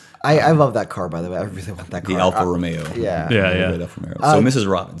 Yeah. I love that car, by the way. I really want that car. The Alfa Romeo. Yeah. Alfa Romeo. So Mrs.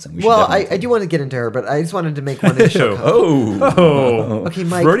 Robinson. I do want to get into her, but I just wanted to make one initial comment. Okay,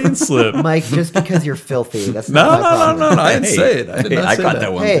 Mike. Freudian slip. Mike, just because you're filthy, that's not my problem. No. I didn't say it. I got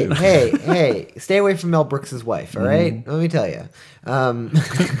that one too. Hey. Stay away from Mel Brooks' wife, all right? Let me tell you.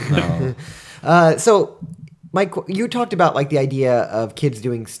 So... Mike, you talked about like the idea of kids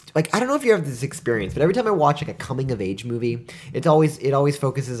doing I don't know if you have this experience, but every time I watch like a coming of age movie, it always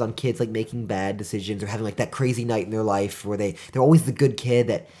focuses on kids like making bad decisions or having like that crazy night in their life where they're always the good kid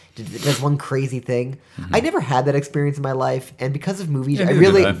that does one crazy thing. Mm-hmm. I never had that experience in my life, and because of movies,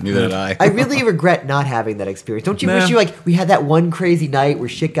 neither did I. I really regret not having that experience. Don't you wish we had that one crazy night where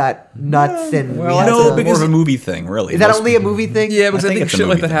shit got nuts and because more of a movie thing, really. Is that only a movie thing? Yeah, because I think shit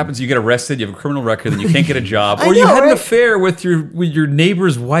like that happens. You get arrested, you have a criminal record, then you can't get a job, or you had an affair with your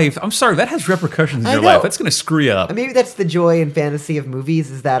neighbor's wife. I'm sorry, that has repercussions in your life. That's going to screw you up. And maybe that's the joy and fantasy of movies,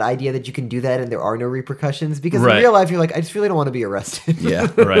 is that idea that you can do that and there are no repercussions. Because in real life, you're like, I just really don't want to be arrested.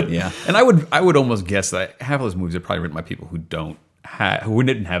 Yeah, right. Yeah, and I would almost guess that half of those movies are probably written by people who didn't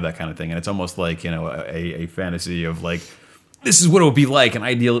have that kind of thing, and it's almost like a fantasy of like, this is what it would be like, an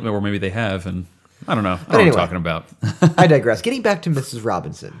ideal, or maybe they have, and I don't know. I don't know what I'm talking about. I digress. Getting back to Mrs.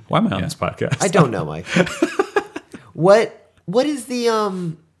 Robinson. Why am I on this podcast? I don't know, Mike. What is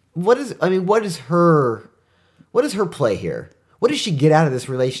her play here? What does she get out of this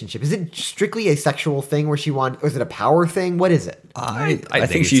relationship? Is it strictly a sexual thing where or is it a power thing? What is it? I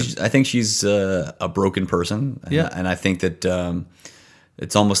think she's a broken person. And I think that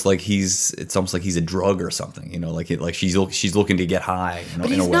it's almost like he's a drug or something. Like she's looking to get high.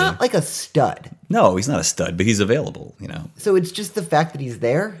 But he's not like a stud. No, he's not a stud, but he's available. So it's just the fact that he's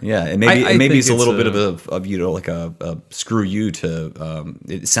there. Yeah, and maybe it's a little bit of like a screw you to.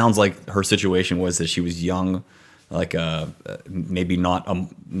 It sounds like her situation was that she was young. Like maybe not.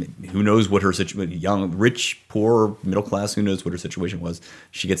 Who knows what her situation? Young, rich, poor, middle class. Who knows what her situation was?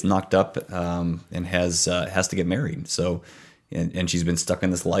 She gets knocked up and has to get married. So, and she's been stuck in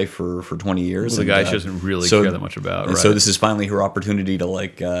this life for 20 years. Well, the guy she doesn't really care that much about. And so this is finally her opportunity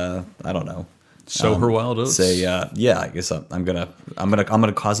to I don't know. Sow her wild oats. Say, I guess I'm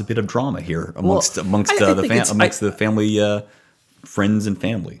gonna cause a bit of drama here amongst the family. Friends and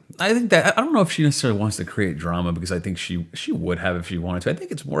family. I think that I don't know if she necessarily wants to create drama, because I think she would have if she wanted to. I think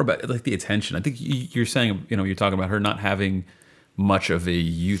it's more about like the attention. I think you're saying, you're talking about her not having much of a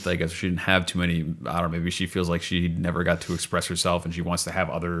youth, I guess. She didn't have too many, I don't know, maybe she feels like she never got to express herself and she wants to have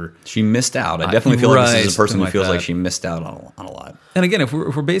other... She missed out. I definitely feel like this is a person who like feels that. like she missed out on a lot. And again, if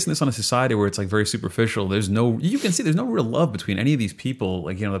we're basing this on a society where it's like very superficial, you can see there's no real love between any of these people.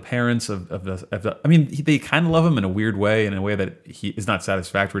 Like, the parents of the I mean, they kind of love him in a weird way, in a way that he is not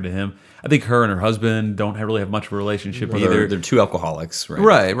satisfactory to him. I think her and her husband don't really have much of a relationship either. They're two alcoholics,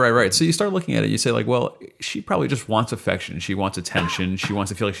 right? Right. So you start looking at it, you say like, well, she probably just wants affection. She wants attention. She wants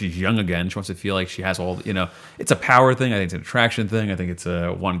to feel like she's young again. She wants to feel like she has all, it's a power thing. I think it's an attraction thing. I think it's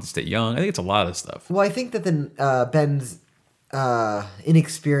a wanting to stay young. I think it's a lot of stuff. Well, I think that then Ben's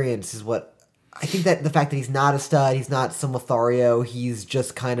inexperience is what... I think that the fact that he's not a stud, he's not some Lothario, he's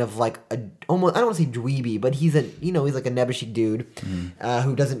just kind of like almost, I don't want to say dweeby, but he's he's like a nebbishy dude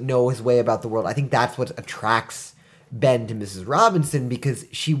who doesn't know his way about the world. I think that's what attracts Ben to Mrs. Robinson, because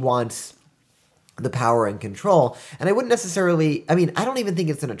she wants the power and control. And I wouldn't necessarily, I don't even think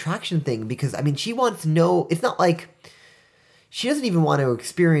it's an attraction thing, because she wants to know, it's not like she doesn't even want to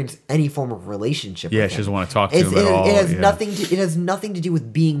experience any form of relationship. Yeah, with she him. doesn't want to talk to him at all. It has nothing to. It has nothing to do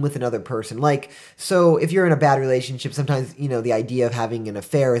with being with another person. Like, so if you're in a bad relationship, sometimes the idea of having an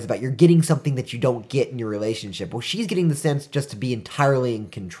affair is about you're getting something that you don't get in your relationship. Well, she's getting the sense just to be entirely in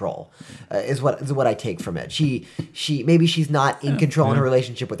control, is what I take from it. She maybe she's not in control in her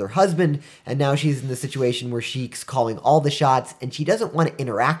relationship with her husband, and now she's in the situation where she's calling all the shots, and she doesn't want to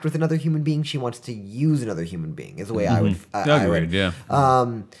interact with another human being. She wants to use another human being. Is the way I would. Agreed, yeah.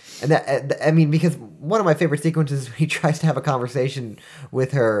 And that, because one of my favorite sequences is when he tries to have a conversation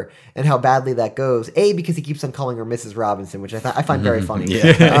with her and how badly that goes. Because he keeps on calling her Mrs. Robinson, which I find very funny.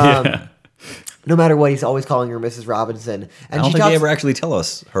 No matter what, he's always calling her Mrs. Robinson. And I don't think they ever actually tell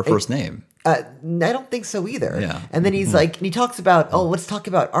us her first name. I don't think so either. Yeah. And then he's like, and he talks about, let's talk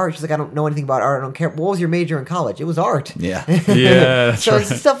about art. She's like, I don't know anything about art. I don't care. What was your major in college? It was art. Yeah. That's so right.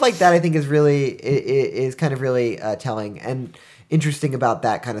 stuff like that, I think, is kind of really telling and interesting about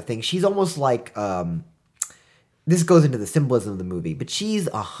that kind of thing. She's almost like, this goes into the symbolism of the movie, but she's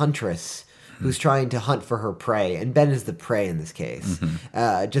a huntress who's trying to hunt for her prey, and Ben is the prey in this case.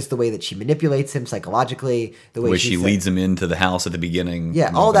 Just the way that she manipulates him psychologically, the way she leads him into the house at the beginning.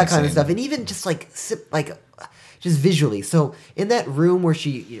 All that kind of stuff, and even just just visually. So in that room where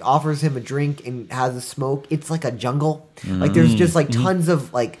she offers him a drink and has a smoke, it's like a jungle. Like there's just like tons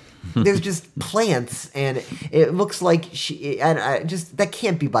of there's just plants, and it looks like that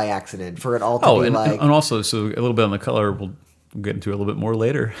can't be by accident for it all to be and also, so a little bit on the color, we'll get into it a little bit more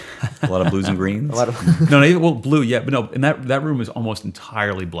later. A lot of blues and greens. Blue, yeah, but no. And that room is almost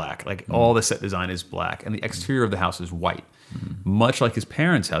entirely black. Like all the set design is black, and the exterior of the house is white. Much like his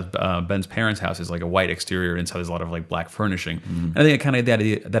parents' house, Ben's parents' house is like a white exterior. Inside there's a lot of like black furnishing. And I think it kind of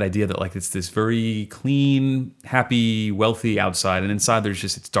that idea that like it's this very clean, happy, wealthy outside, and inside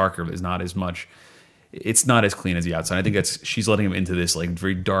it's darker. There's not as much. It's not as clean as the outside. I think she's letting him into this like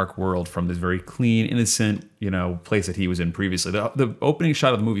very dark world from this very clean, innocent, place that he was in previously. The opening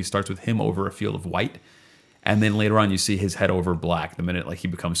shot of the movie starts with him over a field of white, and then later on you see his head over black. The minute like he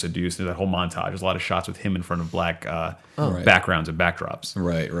becomes seduced, there's that whole montage. There's a lot of shots with him in front of black backgrounds and backdrops.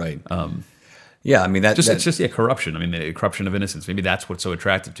 Right. Yeah, it's just corruption. The corruption of innocence. Maybe that's what's so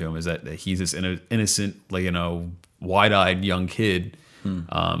attractive to him, is that he's this innocent, wide-eyed young kid.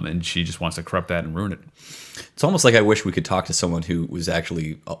 And she just wants to corrupt that and ruin it. It's almost like I wish we could talk to someone who was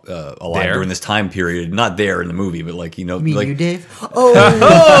actually alive there? during this time period. Not there in the movie, but you, Dave?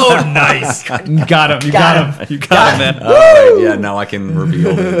 Oh, nice! You got him, man. All right, yeah, now I can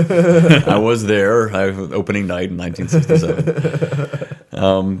reveal it. I was there. Opening night in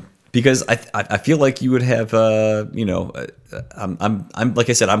 1967. Because I feel like you would have, I'm like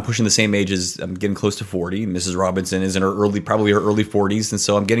I said, I'm pushing the same age as, I'm getting close to 40. Mrs. Robinson is in probably her early 40s, and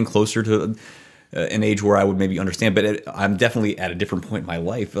so I'm getting closer to an age where I would maybe understand. But I'm definitely at a different point in my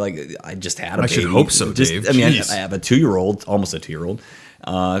life. Like I just had a baby. I should hope so, Dave. I have a 2-year-old, almost a 2-year-old.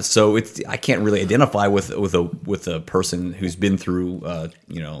 So I can't really identify with a person who's been through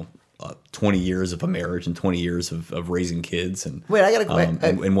 20 years of a marriage and 20 years of raising kids, and wait, I gotta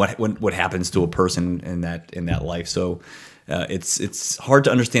and what happens to a person in that life. So it's hard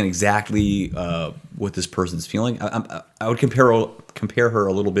to understand exactly what this person's feeling. I would compare her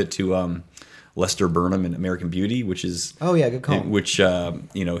a little bit to Lester Burnham in American Beauty, which is good call. Which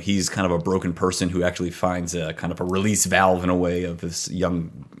he's kind of a broken person who actually finds a kind of a release valve in a way of this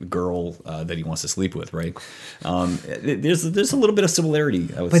young girl that he wants to sleep with, right? There's a little bit of similarity,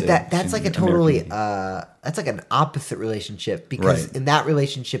 I would say. But that's like a totally that's like an opposite relationship, because in that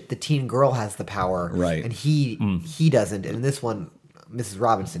relationship the teen girl has the power, right, and he doesn't, and in this one Mrs.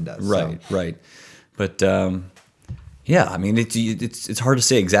 Robinson does. Right. But Yeah, I mean it's hard to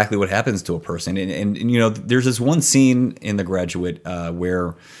say exactly what happens to a person, and you know, there's this one scene in The Graduate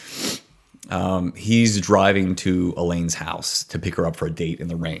where he's driving to Elaine's house to pick her up for a date in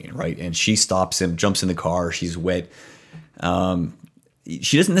the rain, right? And she stops him, jumps in the car, she's wet.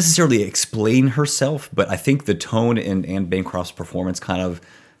 She doesn't necessarily explain herself, but I think the tone in Anne Bancroft's performance kind of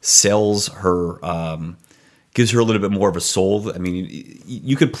sells her, gives her a little bit more of a soul. I mean,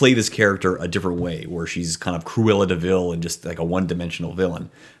 you could play this character a different way, where she's kind of Cruella de Vil and just like a one-dimensional villain.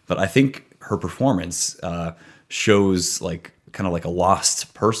 But I think her performance shows like kind of like a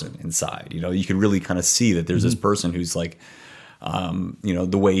lost person inside. You know, you can really kind of see that there's this person who's like, you know,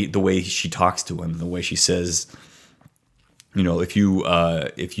 the way she talks to him, the way she says, you know, if you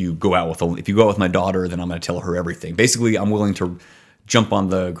go out with my daughter, then I'm going to tell her everything. Basically, I'm willing to jump on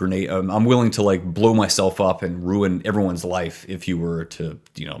the grenade. I'm willing to like blow myself up and ruin everyone's life if you were to,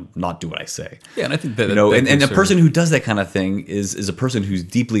 you know, not do what I say. Yeah, and I think that, you know, that and a person who does that kind of thing is a person who's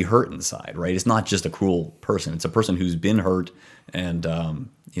deeply hurt inside, right? It's not just a cruel person. It's a person who's been hurt, and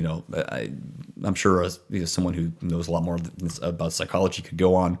you know, I'm sure someone who knows a lot more about psychology could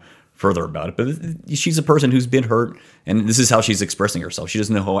go on further about it, but she's a person who's been hurt, and this is how she's expressing herself. She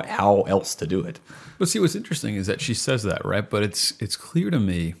doesn't know how else to do it. But see, what's interesting is that she says that, right? But it's clear to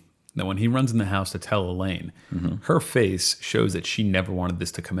me that when he runs in the house to tell Elaine, her face shows that she never wanted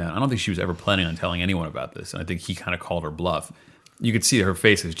this to come out. I don't think she was ever planning on telling anyone about this, and I think he kind of called her bluff. You could see that her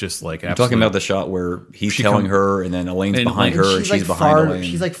face is just like You're talking about the shot where he's telling her, and then Elaine's behind her, and she's behind Elaine.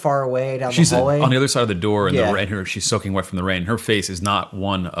 She's like far away down she's the hallway. On the other side of the door, and she's soaking wet from the rain. Her face is not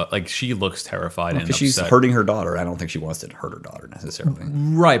one like she looks terrified and upset. She's hurting her daughter. I don't think she wants to hurt her daughter necessarily.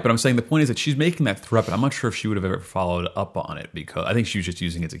 Right, but I'm saying the point is that she's making that threat, but I'm not sure if she would have ever followed up on it, because I think she was just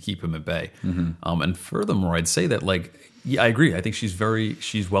using it to keep him at bay. And furthermore, I'd say that, like, yeah, I agree. I think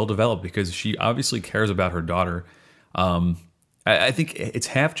she's well developed, because she obviously cares about her daughter. I think it's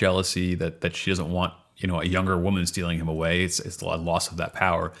half jealousy that she doesn't want, you know, a younger woman stealing him away. It's the loss of that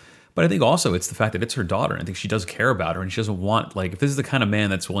power. But I think also it's the fact that it's her daughter. I think she does care about her, and she doesn't want, like, if this is the kind of man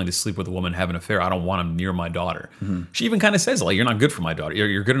that's willing to sleep with a woman, have an affair, I don't want him near my daughter. She even kind of says, like, you're not good for my daughter.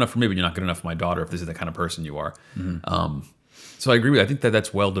 You're good enough for me, but you're not good enough for my daughter if this is the kind of person you are. So I agree with you. I think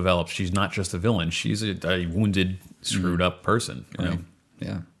that's well developed. She's not just a villain. She's a wounded, screwed up person. You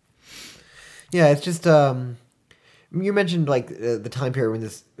know? Yeah, it's just... You mentioned, like, the time period when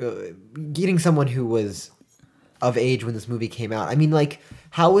this... getting someone who was of age when this movie came out. I mean, like,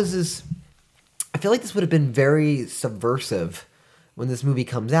 how was this... I feel like this would have been very subversive when this movie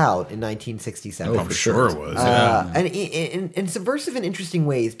comes out in 1967. Oh, for sure it was. Yeah. And subversive in interesting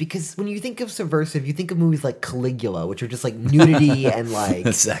ways, because when you think of subversive, you think of movies like Caligula, which are just like nudity and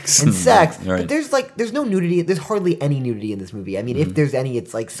like sex. Right. But there's no nudity. There's hardly any nudity in this movie. I mean, if there's any,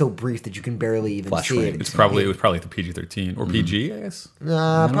 it's like so brief that you can barely even see it. It was probably the PG-13 or PG, I guess.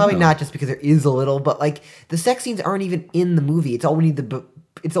 Probably not, just because there is a little. But like the sex scenes aren't even in the movie. It's only the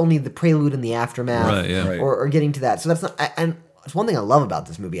prelude and the aftermath, or getting to that. So that's not and. It's one thing I love about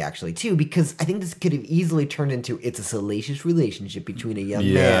this movie, actually, too, because I think this could have easily turned into it's a salacious relationship between a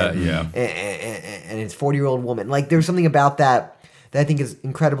young man and his 40-year-old woman. Like, there's something about that I think is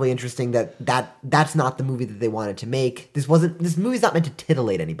incredibly interesting. That's not the movie that they wanted to make. This movie's not meant to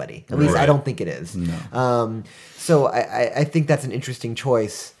titillate anybody. At least I don't think it is. No. So I think that's an interesting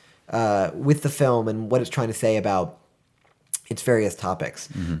choice with the film and what it's trying to say about its various topics.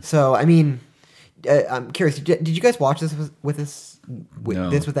 So, I mean... I'm curious. Did you guys watch this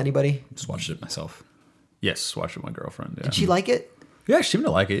with anybody? Just watched it myself. Yes, watched it with my girlfriend. Yeah. Did she like it? Yeah, she seemed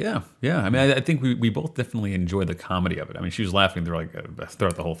to like it. Yeah. I mean, I think we both definitely enjoyed the comedy of it. I mean, she was laughing throughout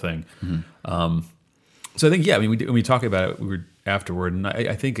the whole thing. So I think, yeah. I mean, when we talked about it, we were afterward, and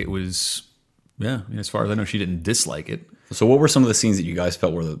I think it was, yeah. I mean, as far as I know, she didn't dislike it. So, what were some of the scenes that you guys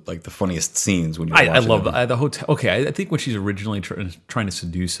felt were the funniest scenes when you were watching? I love the hotel. Okay, I think when she's originally trying to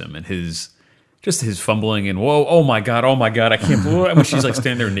seduce him and his fumbling and oh my god, I can't believe it. When she's like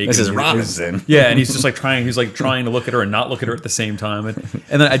standing there naked. Mrs. Robinson. Yeah, and he's just like trying to look at her and not look at her at the same time. And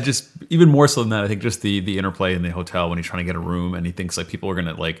then I just, even more so than that, I think just the interplay in the hotel when he's trying to get a room and he thinks like people are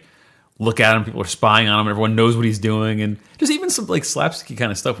gonna like look at him, people are spying on him, everyone knows what he's doing, and just even some like slapsticky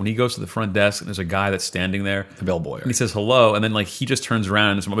kind of stuff when he goes to the front desk and there's a guy that's standing there, the bellboy, and he says hello, and then like he just turns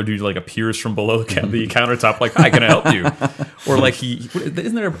around and some other dude like appears from below the countertop like, hi, can I help you? Or like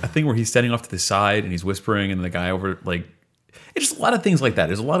isn't there a thing where he's standing off to the side and he's whispering and the guy over, like, it's just a lot of things like that.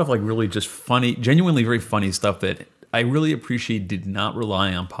 There's a lot of like really just funny, genuinely very funny stuff that I really appreciate did not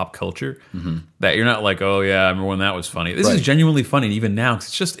rely on pop culture. That you're not like, oh yeah, I remember when that was funny. This is genuinely funny, and even now,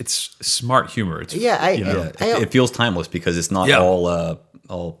 cause it's smart humor. It's it feels timeless because it's not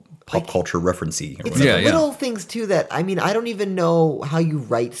all pop culture referencey. Or It's whatever. like little things too that I mean I don't even know how you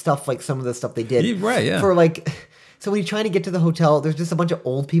write stuff like some of the stuff they did. Right, yeah. For like, so when he's trying to get to the hotel, there's just a bunch of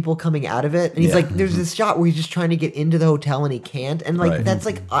old people coming out of it, and he's like, there's this shot where he's just trying to get into the hotel and he can't, and like Right. that's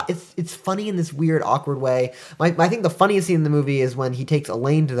like it's funny in this weird awkward way. I think the funniest scene in the movie is when he takes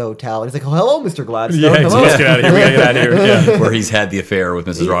Elaine to the hotel and he's like, oh, hello, Mr. Gladstone. Yeah, hello. let's get out of here. We gotta get out of here. Yeah. Where he's had the affair with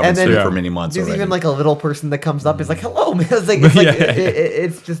Mrs. Robinson for many months There's already. even like a little person that comes up. Is like, "Hello, man."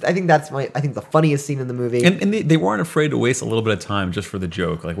 It's just. I think that's I think the funniest scene in the movie. And they weren't afraid to waste a little bit of time just for the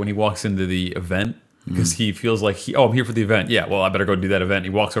joke. Like when he walks into the event, because he feels like I'm here for the event. Yeah, well, I better go do that event. He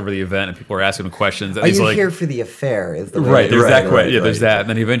walks over to the event and people are asking him questions. And Are he's you like, here for the affair? Is the right? There's that question. right, Yeah, there's right. that. And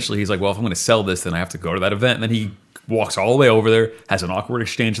then eventually he's like, well, if I'm going to sell this, then I have to go to that event. And then he walks all the way over there, has an awkward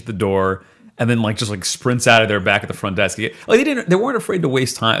exchange at the door, and then just sprints out of there back at the front desk. Like they weren't afraid to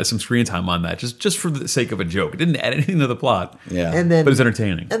waste some screen time on that, just for the sake of a joke. It didn't add anything to the plot. Yeah. And then, but it's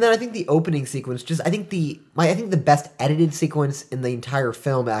entertaining. And then I think the opening sequence, I think the best edited sequence in the entire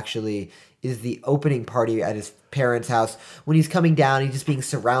film actually is the opening party at his parents' house when he's coming down. He's just being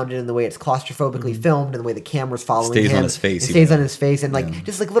surrounded in the way it's claustrophobically filmed and the way the camera's following him. Stays on his face, It stays even. on his face, and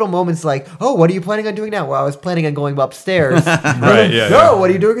just like little moments like, oh, what are you planning on doing now? Well, I was planning on going upstairs. Right, yeah, No, yeah. what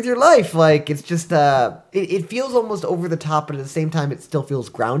are you doing with your life? Like it's just it feels almost over the top, but at the same time it still feels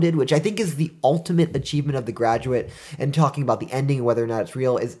grounded, which I think is the ultimate achievement of The Graduate. And talking about the ending and whether or not it's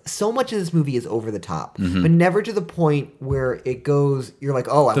real, is so much of this movie is over the top, Mm-hmm. but never to the point where it goes, you're like,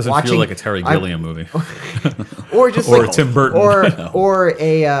 oh, I'm Doesn't watching feel like a Terry Gilliam movie. or just Or like Tim Burton.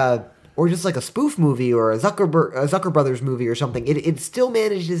 or just like a spoof movie or a Zucker Brothers movie or something. It still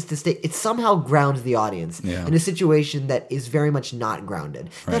manages to stay. It somehow grounds the audience in a situation that is very much not grounded.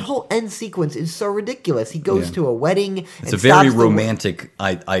 That whole end sequence is so ridiculous. He goes to a wedding. It's a very romantic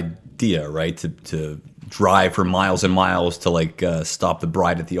idea, right? To drive for miles and miles to stop the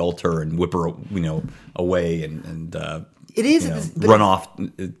bride at the altar and whip her, away and It is, but run off.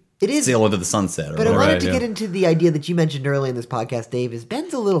 It is sail into the sunset. Or But I whatever. wanted to get into the idea that you mentioned earlier in this podcast, Dave, is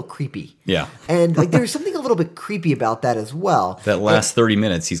Ben's a little creepy. Yeah. And there's something a little bit creepy about that as well. That last 30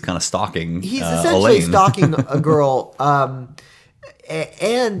 minutes, he's kind of stalking. He's essentially Elaine. stalking a girl, and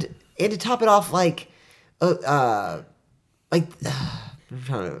to top it off,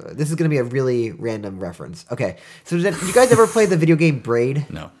 this is going to be a really random reference. Okay, so did you guys ever play the video game Braid?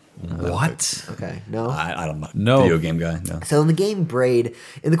 No. What? Okay, no. I don't know. No. Video game guy. No. So in the game Braid,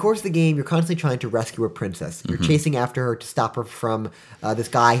 in the course of the game, you're constantly trying to rescue a princess. You're chasing after her to stop her from this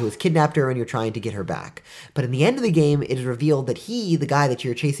guy who has kidnapped her, and you're trying to get her back. But in the end of the game, it is revealed that the guy that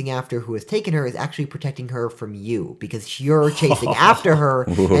you're chasing after who has taken her, is actually protecting her from you because you're chasing after her,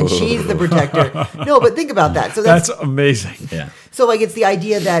 and she's the protector. No, but think about that. So That's amazing. Yeah. so it's the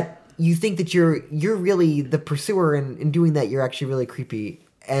idea that you think that you're really the pursuer, and in doing that, you're actually really creepy.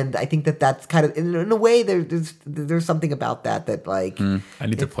 And I think that's kind of in a way there's something about that I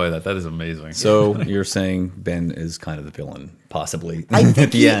need to play that. That is amazing. So you're saying Ben is kind of the villain, possibly I think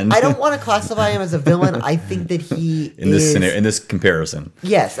at the end. I don't want to classify him as a villain. I think that he in this scenario, in this comparison.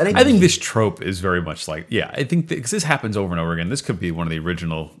 Yes, and I think this trope is very much I think because this happens over and over again. This could be one of the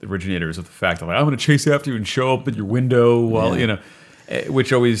originators of the fact of I'm going to chase after you and show up at your window while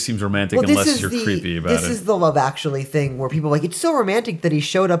which always seems romantic unless you're creepy about it. This is the Love Actually thing where people are like, it's so romantic that he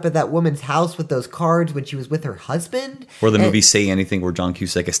showed up at that woman's house with those cards when she was with her husband. Or the And- movie Say Anything, where John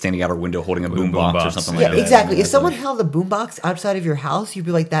Cusack is standing out her window holding a boombox or boombox. something Yeah, like that. exactly. If someone held a boombox outside of your house, you'd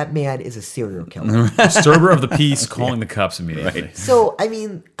be like, that man is a serial killer. Disturber of the peace, calling the cops immediately. Right. So, I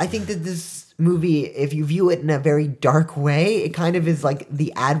mean, I think that this movie, if you view it in a very dark way, it kind of is like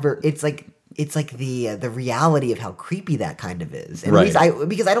the advert. It's like the reality of how creepy that kind of is. And Right.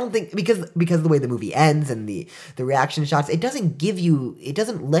 because I don't think because of the way the movie ends and the reaction shots, it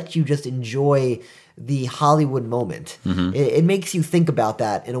doesn't let you just enjoy the Hollywood moment. It makes you think about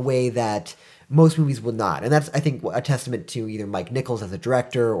that in a way that most movies will not. And that's, I think, a testament to either Mike Nichols as a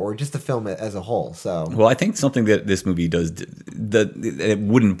director or just the film as a whole. So Well, I think something that this movie does that it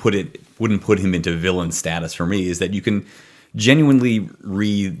wouldn't put him into villain status for me is that you can genuinely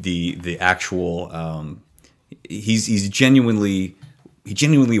read the actual. He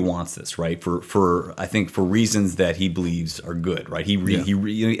genuinely wants this, right? For I think for reasons that he believes are good, right?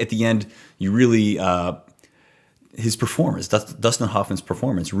 At the end, you really. His performance, Dustin Hoffman's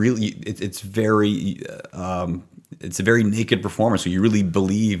performance, really, it's a very naked performance. So you really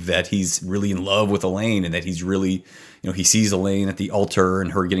believe that he's really in love with Elaine, and that he's really, he sees Elaine at the altar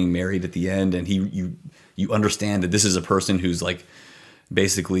and her getting married at the end, and you understand that this is a person who's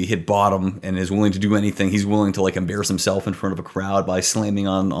basically hit bottom and is willing to do anything. He's willing to embarrass himself in front of a crowd by slamming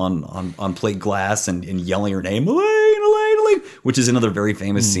on plate glass and yelling her name, Elaine, Elaine, Elaine. which is another very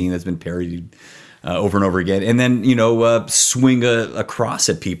famous scene that's been parodied over and over again. And then, swing a cross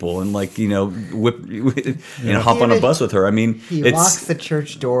at people and whip hop on a bus with her. I mean, He it's locks the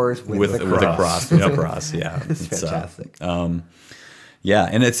church doors with the cross. With a cross. Yeah, It's fantastic. Yeah,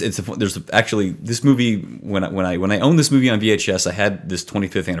 and there's actually this movie when I owned this movie on VHS, I had this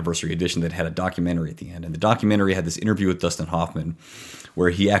 25th anniversary edition that had a documentary at the end, and the documentary had this interview with Dustin Hoffman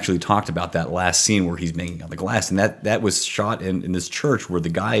where he actually talked about that last scene where he's banging on the glass, and that was shot in this church where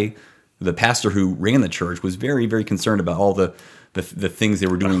the pastor who ran the church was very, very concerned about all the things they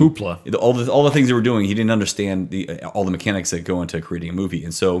were doing, hoopla, all the things they were doing. He didn't understand all the mechanics that go into creating a movie,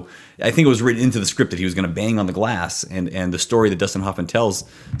 and so I think it was written into the script that he was going to bang on the glass. And the story that Dustin Hoffman tells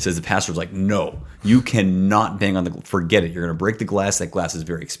says the pastor was like, "No, you cannot bang on forget it. You're going to break the glass. That glass is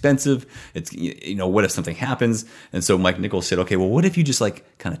very expensive. It's what if something happens?" And so Mike Nichols said, "Okay, well, what if you just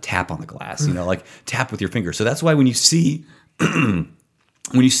kind of tap on the glass? Like tap with your finger." So that's why when you see.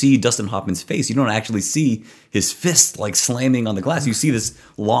 When you see Dustin Hoffman's face, you don't actually see his fist slamming on the glass. You see this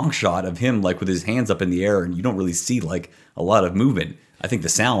long shot of him with his hands up in the air, and you don't really see a lot of movement. I think the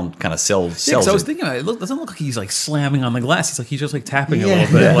sound kind of sells. Yeah, I was thinking, it doesn't look like he's slamming on the glass. He's just tapping a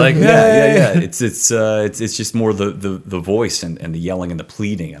little bit. Yeah. It's just more the voice and the yelling and the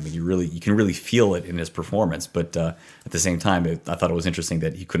pleading. I mean, you can really feel it in his performance. But at the same time, I thought it was interesting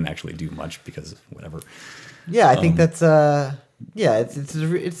that he couldn't actually do much because of whatever. Yeah, I think that's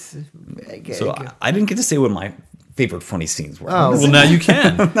it's So I didn't get to say what my favorite funny scenes were. Oh, well, now you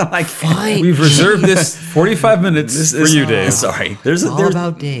can. Fine. We've reserved this 45 minutes for you, Dave. Sorry, there's all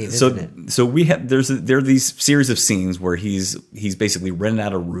about Dave. So we have there are these series of scenes where he's basically rented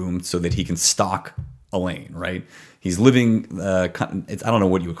out a room so that he can stalk Elaine. Right? He's living. I don't know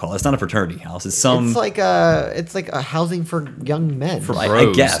what you would call it. It's not a fraternity house. It's like a housing for young men.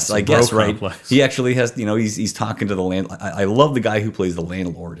 I guess right. Complex. He actually has. He's talking to the land. I love the guy who plays the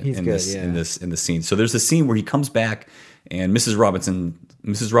landlord in the scene. So there's a scene where he comes back and Mrs.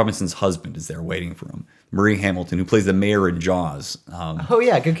 Robinson's husband is there waiting for him. Marie Hamilton, who plays the mayor in Jaws. Good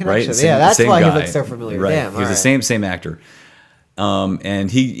connection. Right? That's why guy. He looks so familiar. Right. Damn, he's the same actor.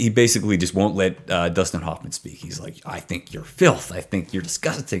 And he basically just won't let Dustin Hoffman speak. He's like, "I think you're filth. I think you're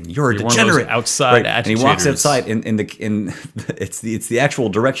disgusting. You're a degenerate." Outside, and he walks outside, and it's the actual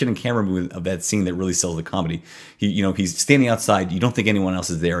direction and camera movement of that scene that really sells the comedy. He's standing outside. You don't think anyone else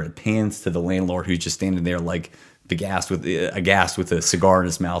is there. It pans to the landlord who's just standing there aghast with a cigar in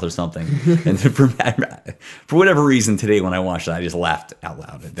his mouth or something. And for whatever reason today when I watched it, I just laughed out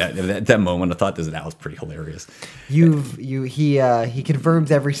loud at that moment. I thought that was pretty hilarious. He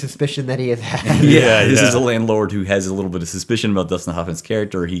confirms every suspicion that he has had. This is a landlord who has a little bit of suspicion about Dustin Hoffman's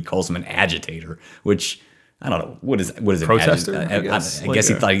character. He calls him an agitator, which I don't know what is protester. I guess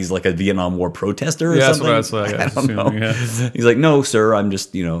he thought he's like a Vietnam War protester or something. That's what I don't know. Yeah. He's like, "No, sir, I'm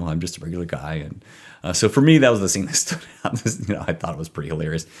just a regular guy." And so for me, that was the scene that stood out. I thought it was pretty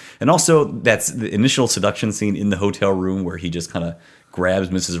hilarious. And also, that's the initial seduction scene in the hotel room where he just kind of grabs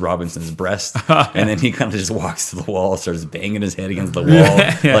Mrs. Robinson's breast and then he kind of just walks to the wall, starts banging his head against the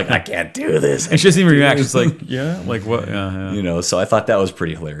wall, I can't do this. And she doesn't even react. It's what? Yeah. So I thought that was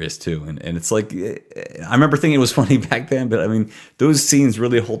pretty hilarious too. And it's I remember thinking it was funny back then, but I mean, those scenes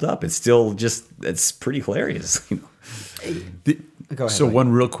really hold up. It's still it's pretty hilarious. Go ahead. So Mike.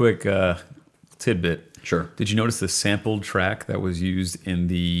 one real quick tidbit. Sure. Did you notice the sampled track that was used in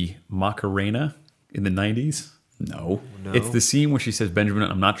the Macarena in the 90s? No. It's the scene where she says, "Benjamin,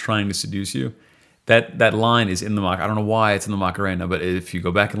 I'm not trying to seduce you." That line is in the I don't know why it's in the Macarena, but if you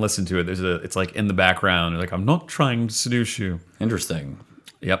go back and listen to it, it's in the background. "I'm not trying to seduce you." Interesting.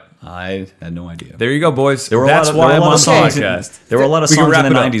 Yep. I had no idea. There you go, boys. There were That's why I'm on the podcast. There were a lot of We can songs in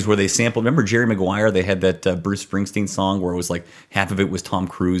wrap the it up. 90s where they sampled. Remember Jerry Maguire? They had that Bruce Springsteen song where it was half of it was Tom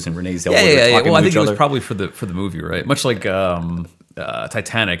Cruise and Renee Zellweger talking Well, I to think each it was other. probably for the movie, right? Much like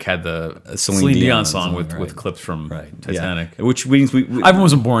Titanic had the Celine Dion song right. with clips from Titanic. Yeah. Which means I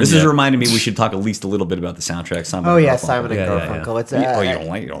wasn't born This yet. is reminding me we should talk at least a little bit about the soundtrack. Simon Oh and yeah, Garfunkel. Simon and Garfunkel. It's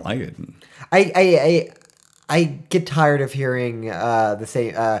you don't like it. I get tired of hearing the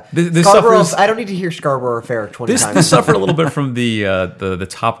same. This Scarborough. suffers- I don't need to hear Scarborough Affair 20 times. This suffered a little bit from the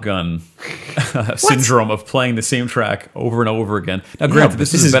Top Gun syndrome of playing the same track over and over again. Now, granted,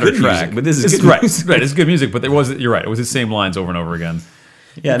 this is a better good track, music, but this is It's good right. music. Right, it's good music, but you're right. It was the same lines over and over again.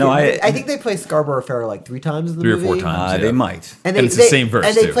 Yeah, no, I think they play Scarborough Fair like 3 times in the 3 or movie. 4 times. They might. And it's the same verse,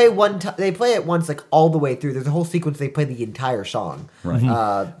 And they too. play they play it once, like all the way through. There's a whole sequence they play the entire song.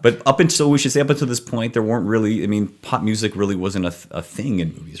 Right. But up until we should say up until this point, there weren't really. I mean, pop music really wasn't a thing in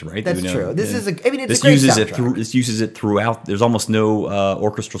movies, right? That's You know, true. This yeah. is a. I mean, it's this a great uses soundtrack. This uses it throughout. There's almost no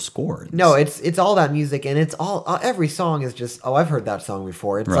orchestral score. No, it's all that music, and it's all every song is just. Oh, I've heard that song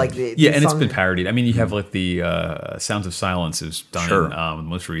before. It's Right. like the Yeah, and it's song- been parodied. I mean, you have like the Sounds of Silence is done Sure. in the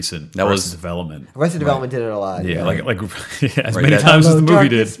most recent That was- Arrested Development. Arrested Development did it a lot. Yeah, like as Right, many that- times as the Hello, movie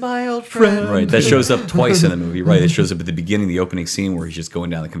did. darkness, my old friend. Right, that shows up twice in the movie. Right, it shows up at the beginning, the opening scene where he's just going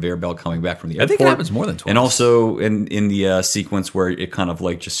down the conveyor belt, coming back from the I airport. think it happens more than twice. And also in the sequence where it kind of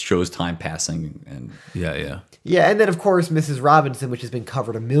like just shows time passing and Yeah. Yeah, and then of course Mrs. Robinson, which has been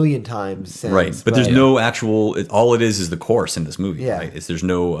covered a million times since. right, but there's no actual. All it is the chorus in this movie. Yeah. Right? There's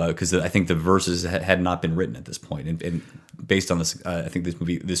no because I think the verses had not been written at this point, and based on this, I think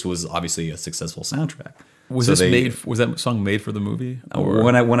this was obviously a successful soundtrack. Was So was that song made for the movie?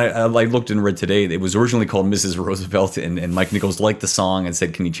 When I looked and read today, it was originally called Mrs. Roosevelt, and Mike Nichols liked the song and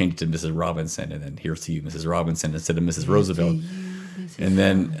said, "Can you change it to Mrs. Robinson?" And then here's to you, Mrs. Robinson, instead of Mrs. Roosevelt. And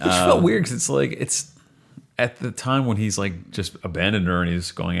then Which felt weird because it's at the time when he's like just abandoned her and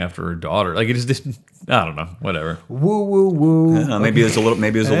he's going after her daughter. Like it just didn't. I don't know. Whatever. Woo woo woo. maybe there's a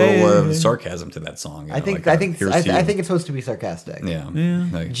little sarcasm to that song. you I know, think like, I think here's I, to I you. think it's supposed to be sarcastic. Yeah.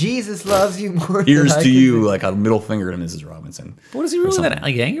 Like, Jesus loves you more. here's than I to can you, say. like a middle finger to Mrs. Robinson. What is he really that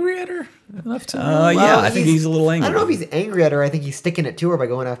like angry at her enough to? Yeah, I think he's a little angry. I don't know if he's angry at her. I think he's sticking it to her by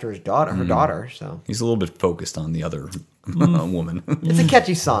going after his daughter. Her daughter. So He's a little bit focused on the other woman. it's a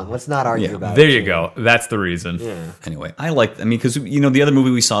catchy song. Let's not argue Yeah. about There it. you go. That's the reason. Anyway, because the other movie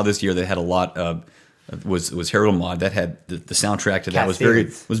we saw this year that had a lot was Harold and Maude. That had the soundtrack to that Cat was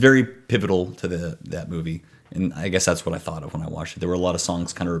Stevens. very pivotal to that movie, and I guess that's what I thought of when I watched it. There were a lot of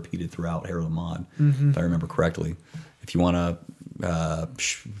songs kind of repeated throughout Harold and Maude, if I remember correctly. If you want to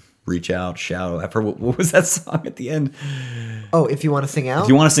reach out, shout. I've heard what was that song at the end? Oh, if you want to sing out. If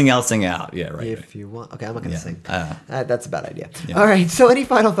you want to sing out, sing out. Yeah, right. If you want, okay, I'm not going to Yeah. sing. That's a bad idea. All right. So, any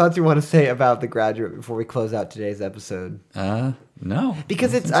final thoughts you want to say about The Graduate before we close out today's episode? No,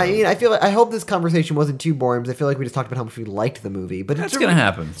 Because it's, I feel like I hope this conversation wasn't too boring. Because I feel like we just talked about how much we liked the movie, but That's it's gonna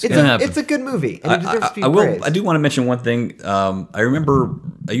happen. It's It's gonna a, happen. It's a good movie, and it deserves to be I will. praised. I do want to mention one thing. I remember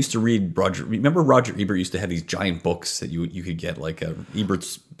I used to read Roger. Remember Roger Ebert used to have these giant books that you could get like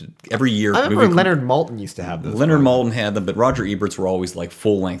Ebert's every year. I remember movie- Leonard Maltin used to have those. Leonard Maltin had them, but Roger Ebert's were always like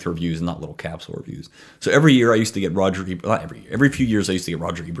full length reviews, not little capsule reviews. So every year I used to get Roger Ebert. Not every year, every few years I used to get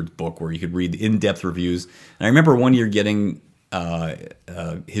Roger Ebert's book where you could read in depth reviews. And I remember one year getting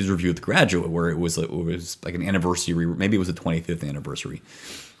his review of The Graduate, where it was like an anniversary, maybe it was the 25th anniversary,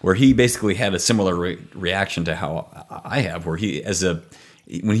 where he basically had a similar reaction to how I have, where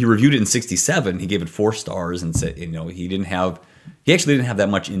when he reviewed it in '67, he gave it 4 stars and said, he actually didn't have that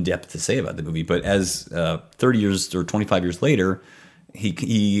much in depth to say about the movie, but as 30 years or 25 years later, he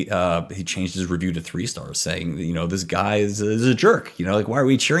changed his review to 3 stars, saying, this guy is a jerk. Like, why are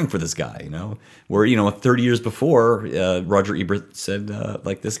we cheering for this guy? Where 30 years before, Roger Ebert said,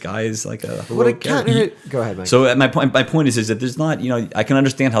 like, this guy is like a heroic character. Go ahead, Mike. So my point is that there's not, I can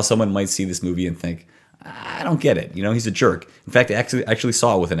understand how someone might see this movie and think, I don't get it. He's a jerk. In fact, I actually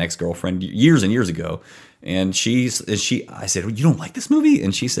saw it with an ex-girlfriend years and years ago, and I said, well, you don't like this movie?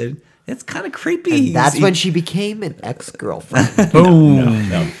 And she said, it's kind of creepy. And that's when she became an ex-girlfriend. Boom.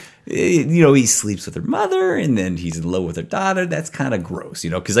 No. He sleeps with her mother, and then he's in love with her daughter. That's kind of gross,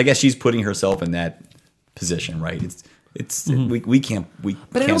 because I guess she's putting herself in that position, right? We can't.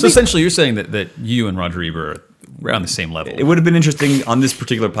 So essentially, you're saying that you and Roger Ebert are on the same level. It would have been interesting on this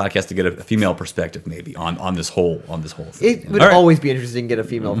particular podcast to get a female perspective, maybe on this whole thing. It would All right. always be interesting to get a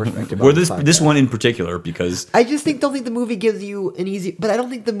female perspective. Or on this podcast. one in particular, because I just don't think the movie gives you an easy. But I don't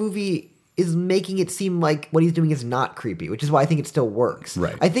think the movie is making it seem like what he's doing is not creepy, which is why I think it still works.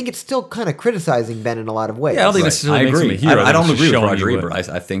 Right. I think it's still kind of criticizing Ben in a lot of ways. Yeah, I don't think Right. necessarily I makes him agree. a hero. I don't It's just agree with showing Roger you Ebert. what-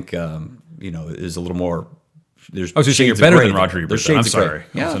 I think there's a little more. There's I was just saying you're shades of better gray than there. Roger Ebert. There's then. I'm shades of gray. sorry.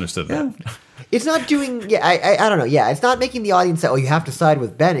 I misunderstood that. It's not doing. Yeah, I don't know. Yeah, it's not making the audience say, "Oh, you have to side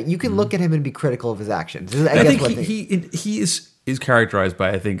with Bennett." You can look at him and be critical of his actions. I guess what think he is characterized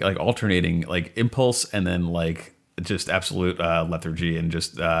by, I think, like alternating like impulse and then like just absolute lethargy and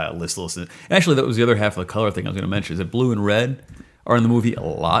just listlessness. And actually, that was the other half of the color thing I was going to mention. Is that blue and red are in the movie a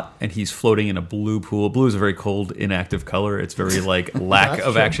lot, and he's floating in a blue pool. Blue is a very cold, inactive color. It's very like lack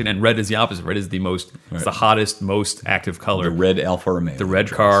of action, and red is the opposite. Red is the most, it's the hottest, most active color. The red Alfa Romeo. The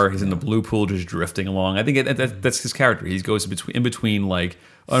red car. He's in the blue pool, just drifting along. I think that's his character. He goes in between like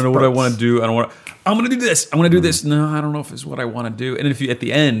I don't know what I Spurts. want to do. I'm going to do this. I want to do this. No, I don't know if it's what I want to do. And if you, at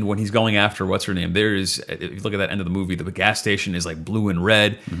the end, when he's going after, what's her name? If you look at that end of the movie, the gas station is like blue and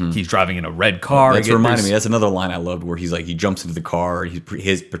red. He's driving in a red car. That's reminding me. That's another line I loved where he's like, he jumps into the car.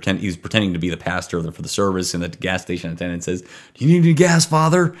 He's pretending to be the pastor for the service, and the gas station attendant says, "Do you need any gas,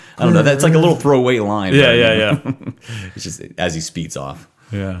 Father?" I don't know. That's like a little throwaway line. Yeah. It's just as he speeds off.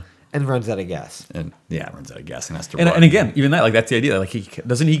 Yeah. And runs out of gas. And runs out of gas and has to And, run. and again, even that, like that's the idea. Like he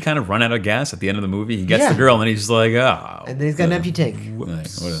kind of run out of gas at the end of the movie. He gets the girl, and then he's just like, oh. And then he's got an empty tank.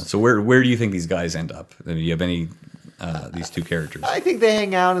 So where do you think these guys end up? Do you have any these two characters? I think they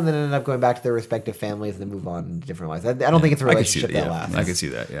hang out and then end up going back to their respective families and then move on in different ways. I don't think it's a relationship that lasts. I can see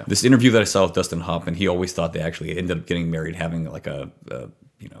that. Yeah. This interview that I saw with Dustin Hoffman, he always thought they actually ended up getting married, having like a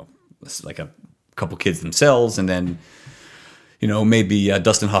couple kids themselves, and then maybe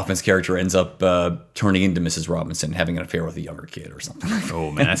Dustin Hoffman's character ends up turning into Mrs. Robinson, having an affair with a younger kid or something.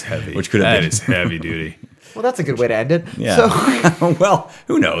 Oh man, that's heavy. That is heavy duty. Well, that's a good way to end it. Yeah. So, well,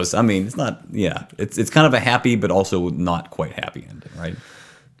 who knows? I mean, it's not. Yeah, it's kind of a happy, but also not quite happy ending, right?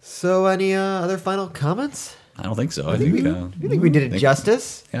 So any other final comments? I don't think so. I You think we did it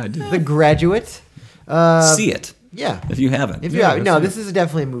justice? Yeah, I did. The Graduate. See it. Yeah. If you haven't. If you haven't, no, this is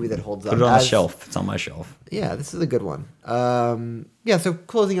definitely a movie that holds up. Put it on the shelf. It's on my shelf. Yeah, this is a good one. So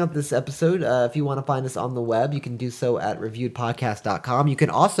closing out this episode, if you want to find us on the web, you can do so at reviewedpodcast.com. You can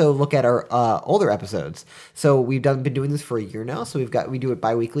also look at our older episodes. So we've been doing this for a year now. So we do it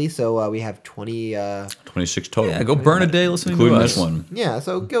bi-weekly. So we have 26 total. Yeah, go burn a day listening including to us. this one. Yeah,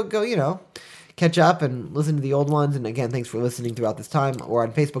 so go, catch up and listen to the old ones. And again, thanks for listening throughout this time. We're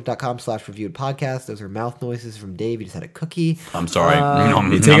on facebook.com/reviewedpodcast. Those are mouth noises from Dave. He just had a cookie. I'm sorry.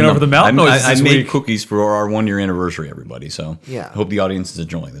 You're taking over the mouth noises I this made week. cookies for our 1-year anniversary, everybody. So Yeah. I hope the audience is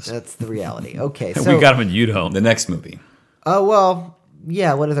enjoying this. That's the reality. Okay, so We got him and you don't. The next movie.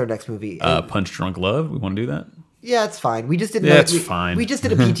 what is our next movie? Punch Drunk Love. We want to do that. Yeah, it's fine. We just did. Yeah, it's fine. We just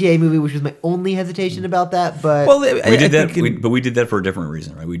did a PTA movie, which was my only hesitation about that. But We did that, but we did that for a different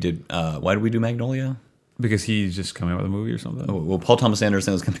reason, right? We did. Why did we do Magnolia? Because he's just coming out with a movie or something. Oh, well, Paul Thomas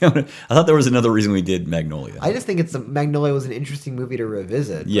Anderson was coming out. I thought there was another reason we did Magnolia. I just think Magnolia was an interesting movie to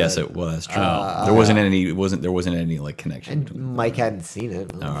revisit. Yes, but, it was true. There wasn't any like connection. and Mike hadn't seen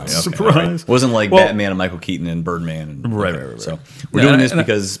it. All right, okay, Surprise. all right. Wasn't like Batman and Michael Keaton and Birdman. And, Right. So we're Yeah, doing this and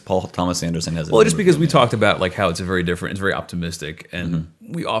because Paul Thomas Anderson has. Well, just because we talked about like how it's very optimistic, and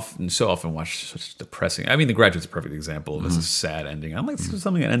we so often watch such depressing. I mean, The Graduate's a perfect example of this a sad ending. I'm like, this is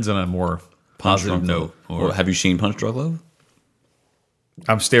something that ends on a more positive note. Or have you seen Punch Drunk Love?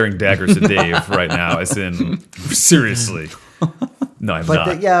 I'm staring daggers at Dave right now. As in, seriously. No, I'm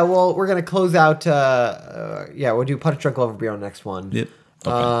not. We're gonna close out. We'll do Punch Drunk Love will be our next one. Yep.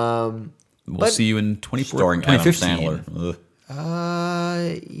 Okay. We'll see you in Starring Adam 2015. Sandler. Ugh.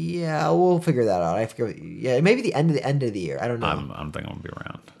 We'll figure that out. I forget. Yeah, maybe the end of the year. I don't know. I don't think I'm gonna be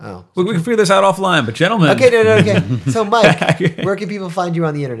around. Oh. We can figure this out offline, but gentlemen. Okay. So, Mike, where can people find you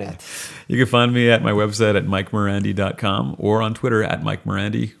on the internet? You can find me at my website at mikemorandi.com or on Twitter at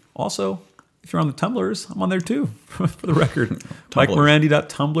mikemorandi. Also, if you're on the Tumblrs, I'm on there too, for the record.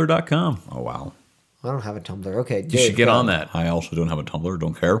 mikemorandi.tumblr.com. Oh wow. I don't have a Tumblr. Okay, You should get on that. I also don't have a Tumblr.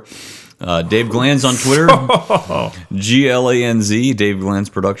 Don't care. Dave Glanz on Twitter. GLANZ.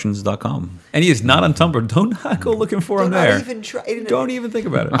 DaveGlanzProductions.com. And he is not on Tumblr. Don't go looking for him Don't there. even try. Don't even think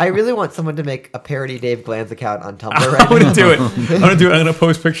about it. I really want someone to make a parody Dave Glanz account on Tumblr I'm right going now. to do it. I'm going to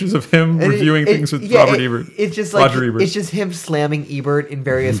post pictures of him And reviewing things with Robert Ebert. It's just like Roger Ebert. it's just him slamming Ebert in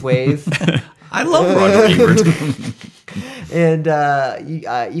various ways. I love Roger Ebert. And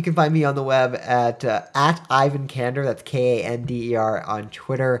you can find me on the web at Ivan Kander. That's Kander on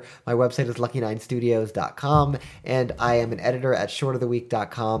Twitter. My website is lucky9studios.com. And I am an editor at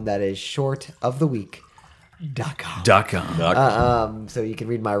shortoftheweek.com. That is shortoftheweek.com. So you can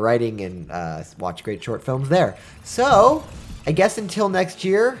read my writing and watch great short films there. So I guess until next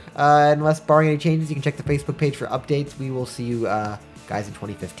year, unless barring any changes, you can check the Facebook page for updates. We will see you guys in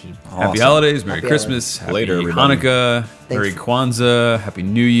 2015. Happy holidays, Merry Happy Christmas, Happy Later, everybody. Hanukkah, Merry Kwanzaa, Happy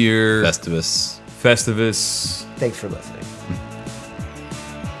New Year, Festivus. Thanks for listening.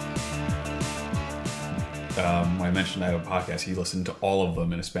 When I mentioned I have a podcast, he listened to all of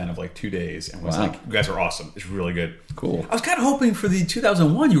them in a span of like 2 days and was Wow. like, you guys are awesome. It's really good. Cool. I was kind of hoping for the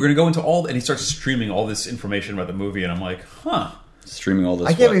 2001 you were going to go into all, and he starts streaming all this information about the movie, and I'm like, huh. Streaming all this.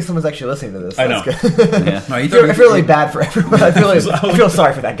 I can't believe someone's actually listening to this. I know. That's good. Yeah. No, he I thought feel really bad for everyone. I feel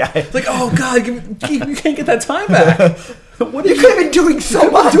sorry for that guy. It's like, oh God, you can't get that time back. What You could have been doing so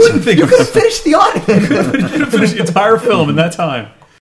much. doing things. You could have finished the audience. You could have finished the entire film in that time.